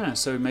attacked her. Yeah,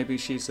 so maybe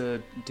she's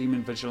a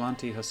demon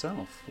vigilante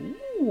herself.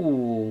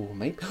 Ooh,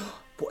 maybe.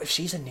 What if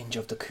she's a ninja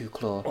of the Ku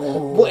Klux?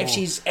 What if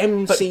she's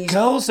MC's but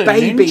girls are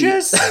baby?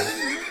 Ninjas?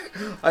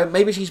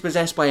 Maybe she's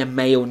possessed by a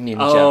male ninja.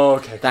 Oh,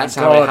 okay. That's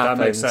how it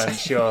happens. That makes sense,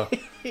 sure.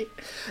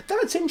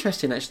 That's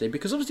interesting, actually,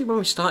 because obviously when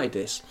we started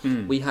this,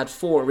 we had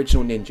 4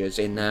 original ninjas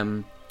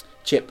in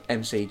Chip,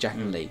 MC, Jack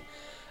and Lee,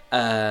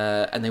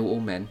 and they were all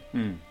men.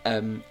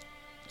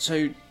 So,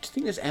 do you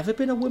think there's ever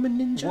been a woman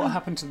ninja? What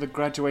happened to the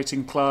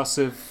graduating class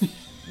of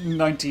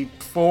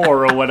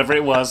 94 or whatever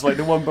it was, like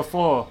the one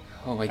before?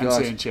 Oh my God.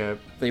 MC and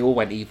Chip. They all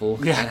went evil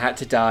and had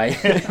to die.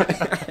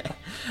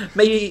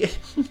 Maybe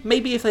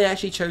if they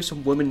actually chose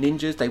some woman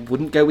ninjas, they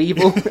wouldn't go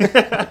evil.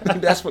 Maybe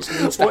that's what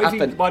needs to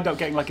happen. If you wind up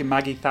getting like a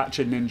Maggie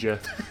Thatcher ninja?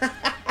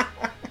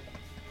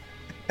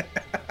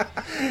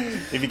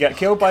 If you get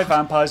killed by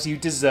vampires, you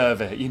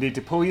deserve it. You need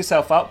to pull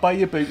yourself up by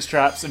your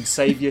bootstraps and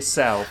save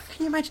yourself.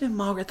 Can you imagine if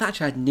Margaret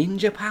Thatcher had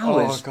ninja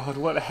powers? Oh God,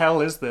 what the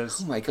hell is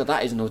this? Oh my God,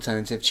 that is an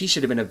alternative. She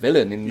should have been a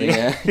villain in the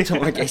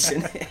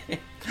Tomuarigassen.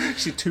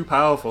 She's too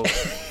powerful.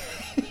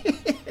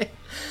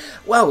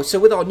 Well, so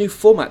with our new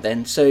format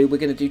then, so we're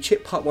going to do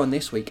Chip Part 1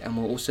 this week, and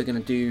we're also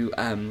going to do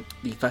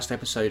the first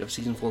episode of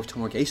Season 4 of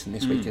Tomuarigassen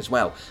this week as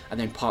well, and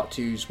then Part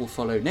 2s will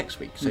follow next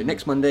week. So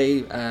next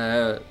Monday,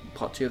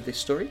 Part 2 of this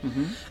story.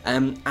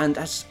 And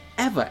as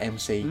ever,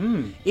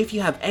 MC. If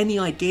you have any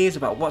ideas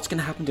about what's going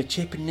to happen to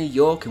Chip in New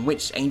York and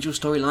which Angel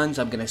storylines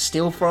I'm going to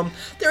steal from,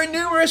 there are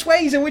numerous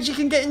ways in which you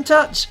can get in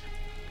touch.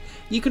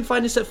 You can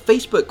find us at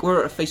Facebook.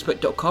 We're at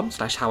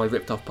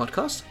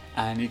facebook.com/howiRippedOffPodcast.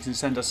 And you can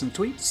send us some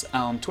tweets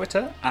on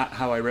Twitter at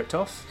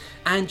HowIRippedOff.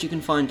 And you can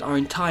find our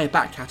entire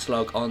back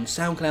catalogue on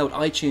SoundCloud,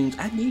 iTunes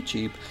and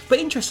YouTube. But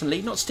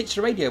interestingly, not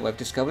Stitcher Radio, I've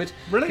discovered.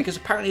 Really? Because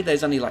apparently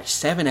there's only like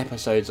 7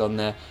 episodes on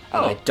there,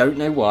 and I don't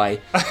know why.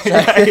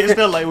 It's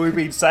not like we've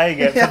been saying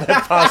it for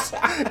the past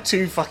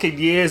 2 fucking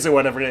years or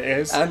whatever it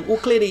is. Well,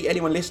 clearly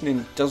anyone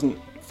listening doesn't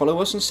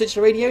follow us on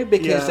Stitcher Radio,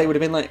 because they would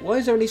have been like, why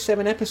is there only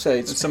 7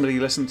 episodes? Somebody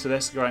listen to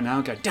this right now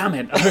and go, damn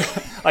it,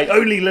 I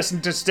only listen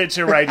to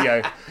Stitcher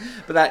Radio.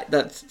 But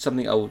that's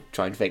something I'll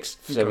try and fix,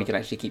 so we can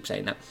actually keep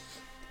saying that.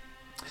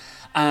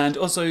 And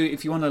also,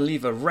 if you want to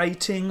leave a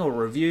rating or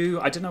review,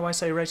 I don't know why I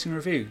say rating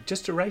and review,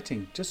 just a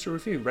rating, just a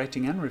review,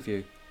 rating and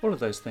review, all of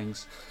those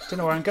things. Don't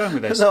know where I'm going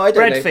with this. No, I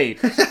don't know. Bread feet.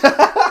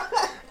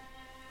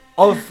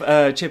 Of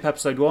Chip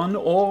Episode 1,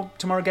 or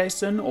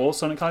Tomuarigassen, or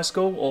Sonic High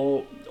School,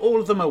 or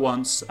all of them at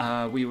once,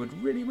 we would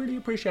really, really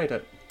appreciate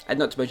it. And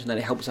not to mention that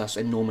it helps us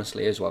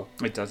enormously as well.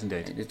 It does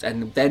indeed.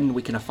 And then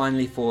we can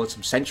finally afford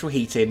some central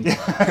heating,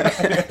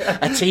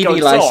 a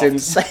TV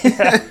licence,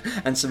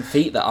 and some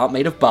feet that aren't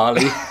made of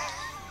barley.